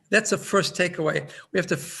 That's the first takeaway. We have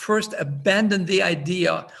to first abandon the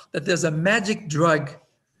idea that there's a magic drug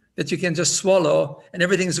that you can just swallow and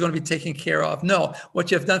everything is going to be taken care of. No,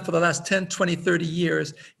 what you have done for the last 10, 20, 30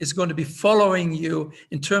 years is going to be following you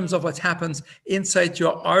in terms of what happens inside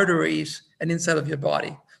your arteries and inside of your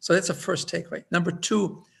body. So that's the first takeaway. Number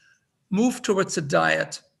 2, move towards a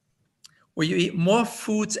diet where you eat more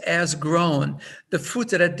foods as grown, the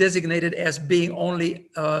foods that are designated as being only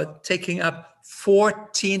taking up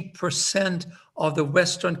 14% of the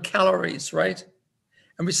Western calories, right?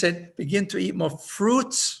 And we said, begin to eat more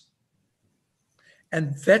fruits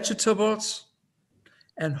and vegetables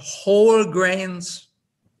and whole grains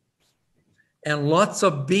and lots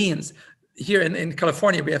of beans. Here in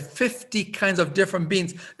California, we have 50 kinds of different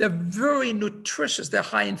beans. They're very nutritious. They're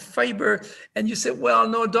high in fiber. And you say, well,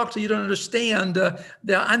 no, doctor, you don't understand.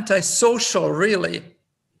 They're antisocial, really.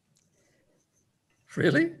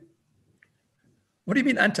 Really? What do you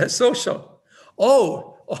mean antisocial?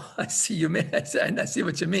 Oh, I see you mean. I see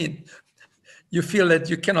what you mean. You feel that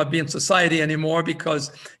you cannot be in society anymore because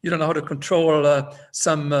you don't know how to control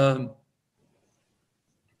some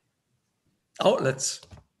outlets.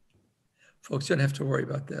 Folks, you don't have to worry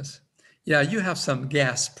about this. Yeah, you have some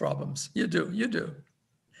gas problems. You do.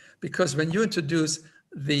 Because when you introduce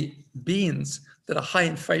the beans that are high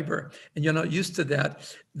in fiber and you're not used to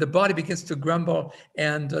that, the body begins to grumble,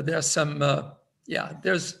 and there's some,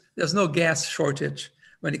 there's no gas shortage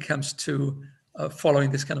when it comes to following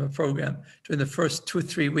this kind of a program during the first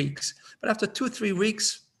 2-3 weeks. But after 2-3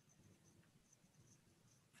 weeks,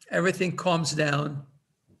 everything calms down.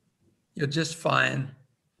 You're just fine.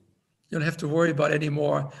 You don't have to worry about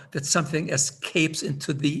anymore that something escapes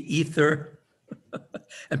into the ether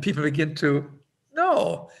and people begin to,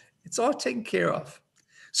 no, it's all taken care of.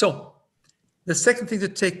 So the second thing to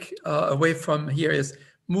take away from here is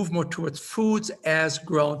move more towards foods as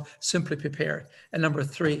grown, simply prepared. And number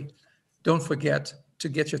 3, don't forget to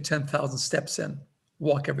get your 10,000 steps in.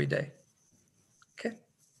 Walk every day. Okay.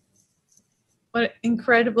 What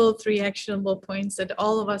incredible 3 actionable points that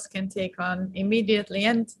all of us can take on immediately.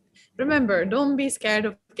 And remember, don't be scared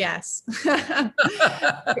of gas.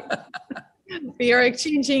 We are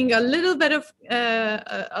exchanging a little bit of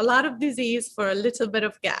a lot of disease for a little bit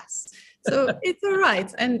of gas. So it's all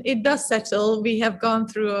right, and it does settle. We have gone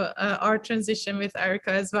through our transition with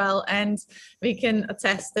Erica as well, and we can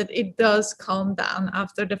attest that it does calm down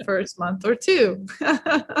after the first month or two.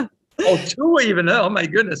 Oh, 2 even? Oh my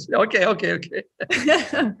goodness. Okay.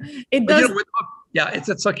 It does. Yeah,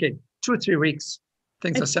 it's okay. 2 or 3 weeks,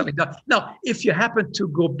 things are settling down. Now, if you happen to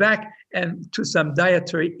go back and to some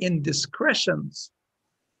dietary indiscretions,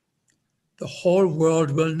 the whole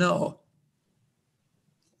world will know,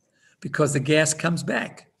 because the gas comes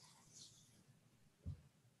back.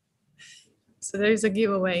 So there's a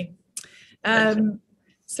giveaway.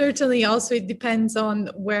 Certainly also it depends on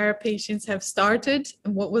where patients have started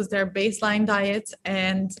and what was their baseline diet,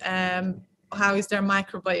 and how is their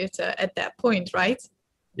microbiota at that point, right?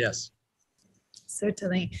 Yes.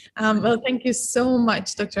 Certainly. Well, thank you so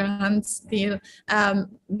much, Dr. Hans Diehl.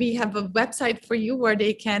 We have a website for you where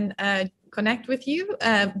they can connect with you,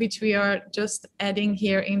 which we are just adding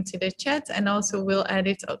here into the chat, and also we'll add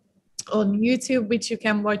it on YouTube, which you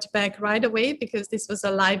can watch back right away, because this was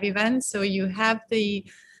a live event. So you have the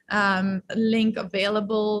link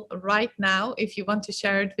available right now if you want to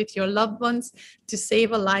share it with your loved ones to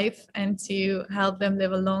save a life and to help them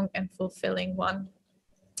live a long and fulfilling one.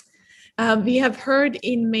 We have heard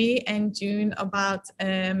in May and June about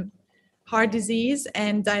heart disease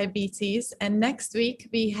and diabetes, and next week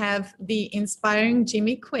we have the inspiring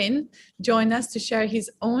Jimmy Quinn join us to share his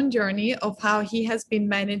own journey of how he has been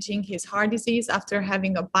managing his heart disease after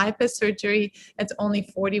having a bypass surgery at only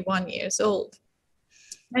 41 years old.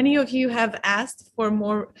 Many of you have asked for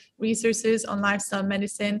more resources on lifestyle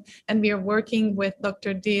medicine, and we are working with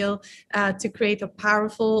Dr. Diehl to create a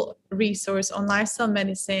powerful resource on lifestyle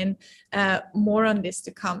medicine. More on this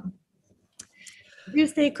to come. Do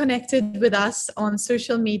stay connected with us on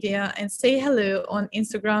social media and say hello on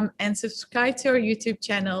Instagram, and subscribe to our YouTube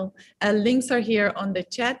channel. Links are here on the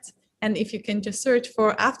chat. And if you can just search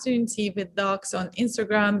for Afternoon Tea with Docs on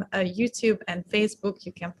Instagram, YouTube, and Facebook,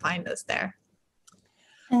 you can find us there.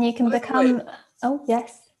 And you can become, oh,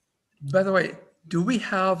 yes. By the way, do we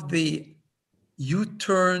have the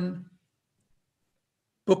U-turn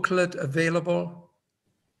booklet available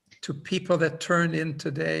to people that tuned in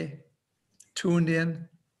today? The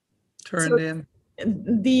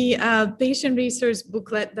patient resource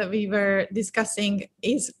booklet that we were discussing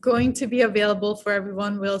is going to be available for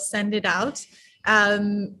everyone. We'll send it out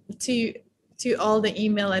to all the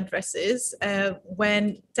email addresses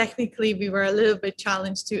when technically we were a little bit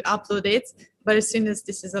challenged to upload it, but as soon as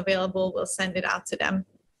this is available, we'll send it out to them.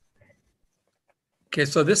 Okay,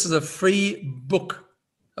 so this is a free book,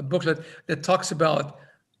 a booklet that talks about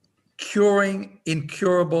curing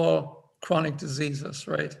incurable chronic diseases,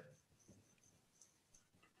 right?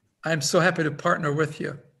 I'm so happy to partner with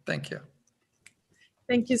you. Thank you.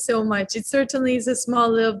 Thank you so much. It certainly is a small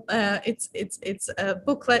little, it's a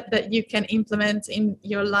booklet that you can implement in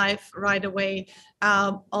your life right away.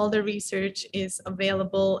 All the research is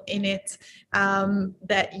available in it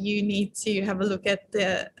that you need to have a look at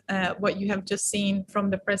the what you have just seen from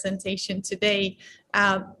the presentation today.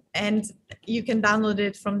 And you can download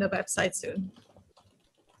it from the website soon.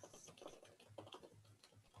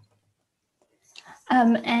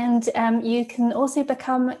 You can also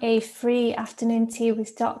become a free Afternoon Tea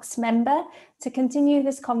with Docs member to continue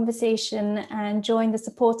this conversation and join the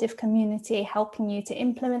supportive community, helping you to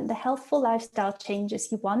implement the healthful lifestyle changes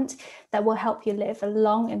you want that will help you live a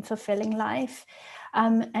long and fulfilling life.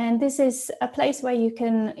 And this is a place where you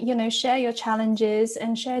can, share your challenges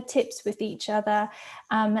and share tips with each other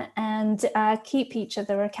and keep each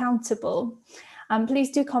other accountable.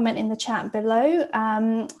 Please do comment in the chat below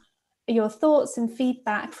your thoughts and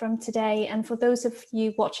feedback from today, and for those of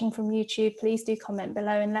you watching from YouTube, please do comment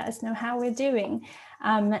below and let us know how we're doing.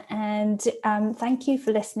 Thank you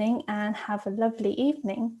for listening, and have a lovely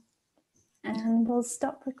evening, and we'll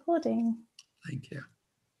stop recording. Thank you.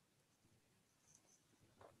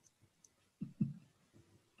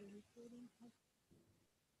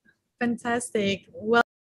 Fantastic. Well.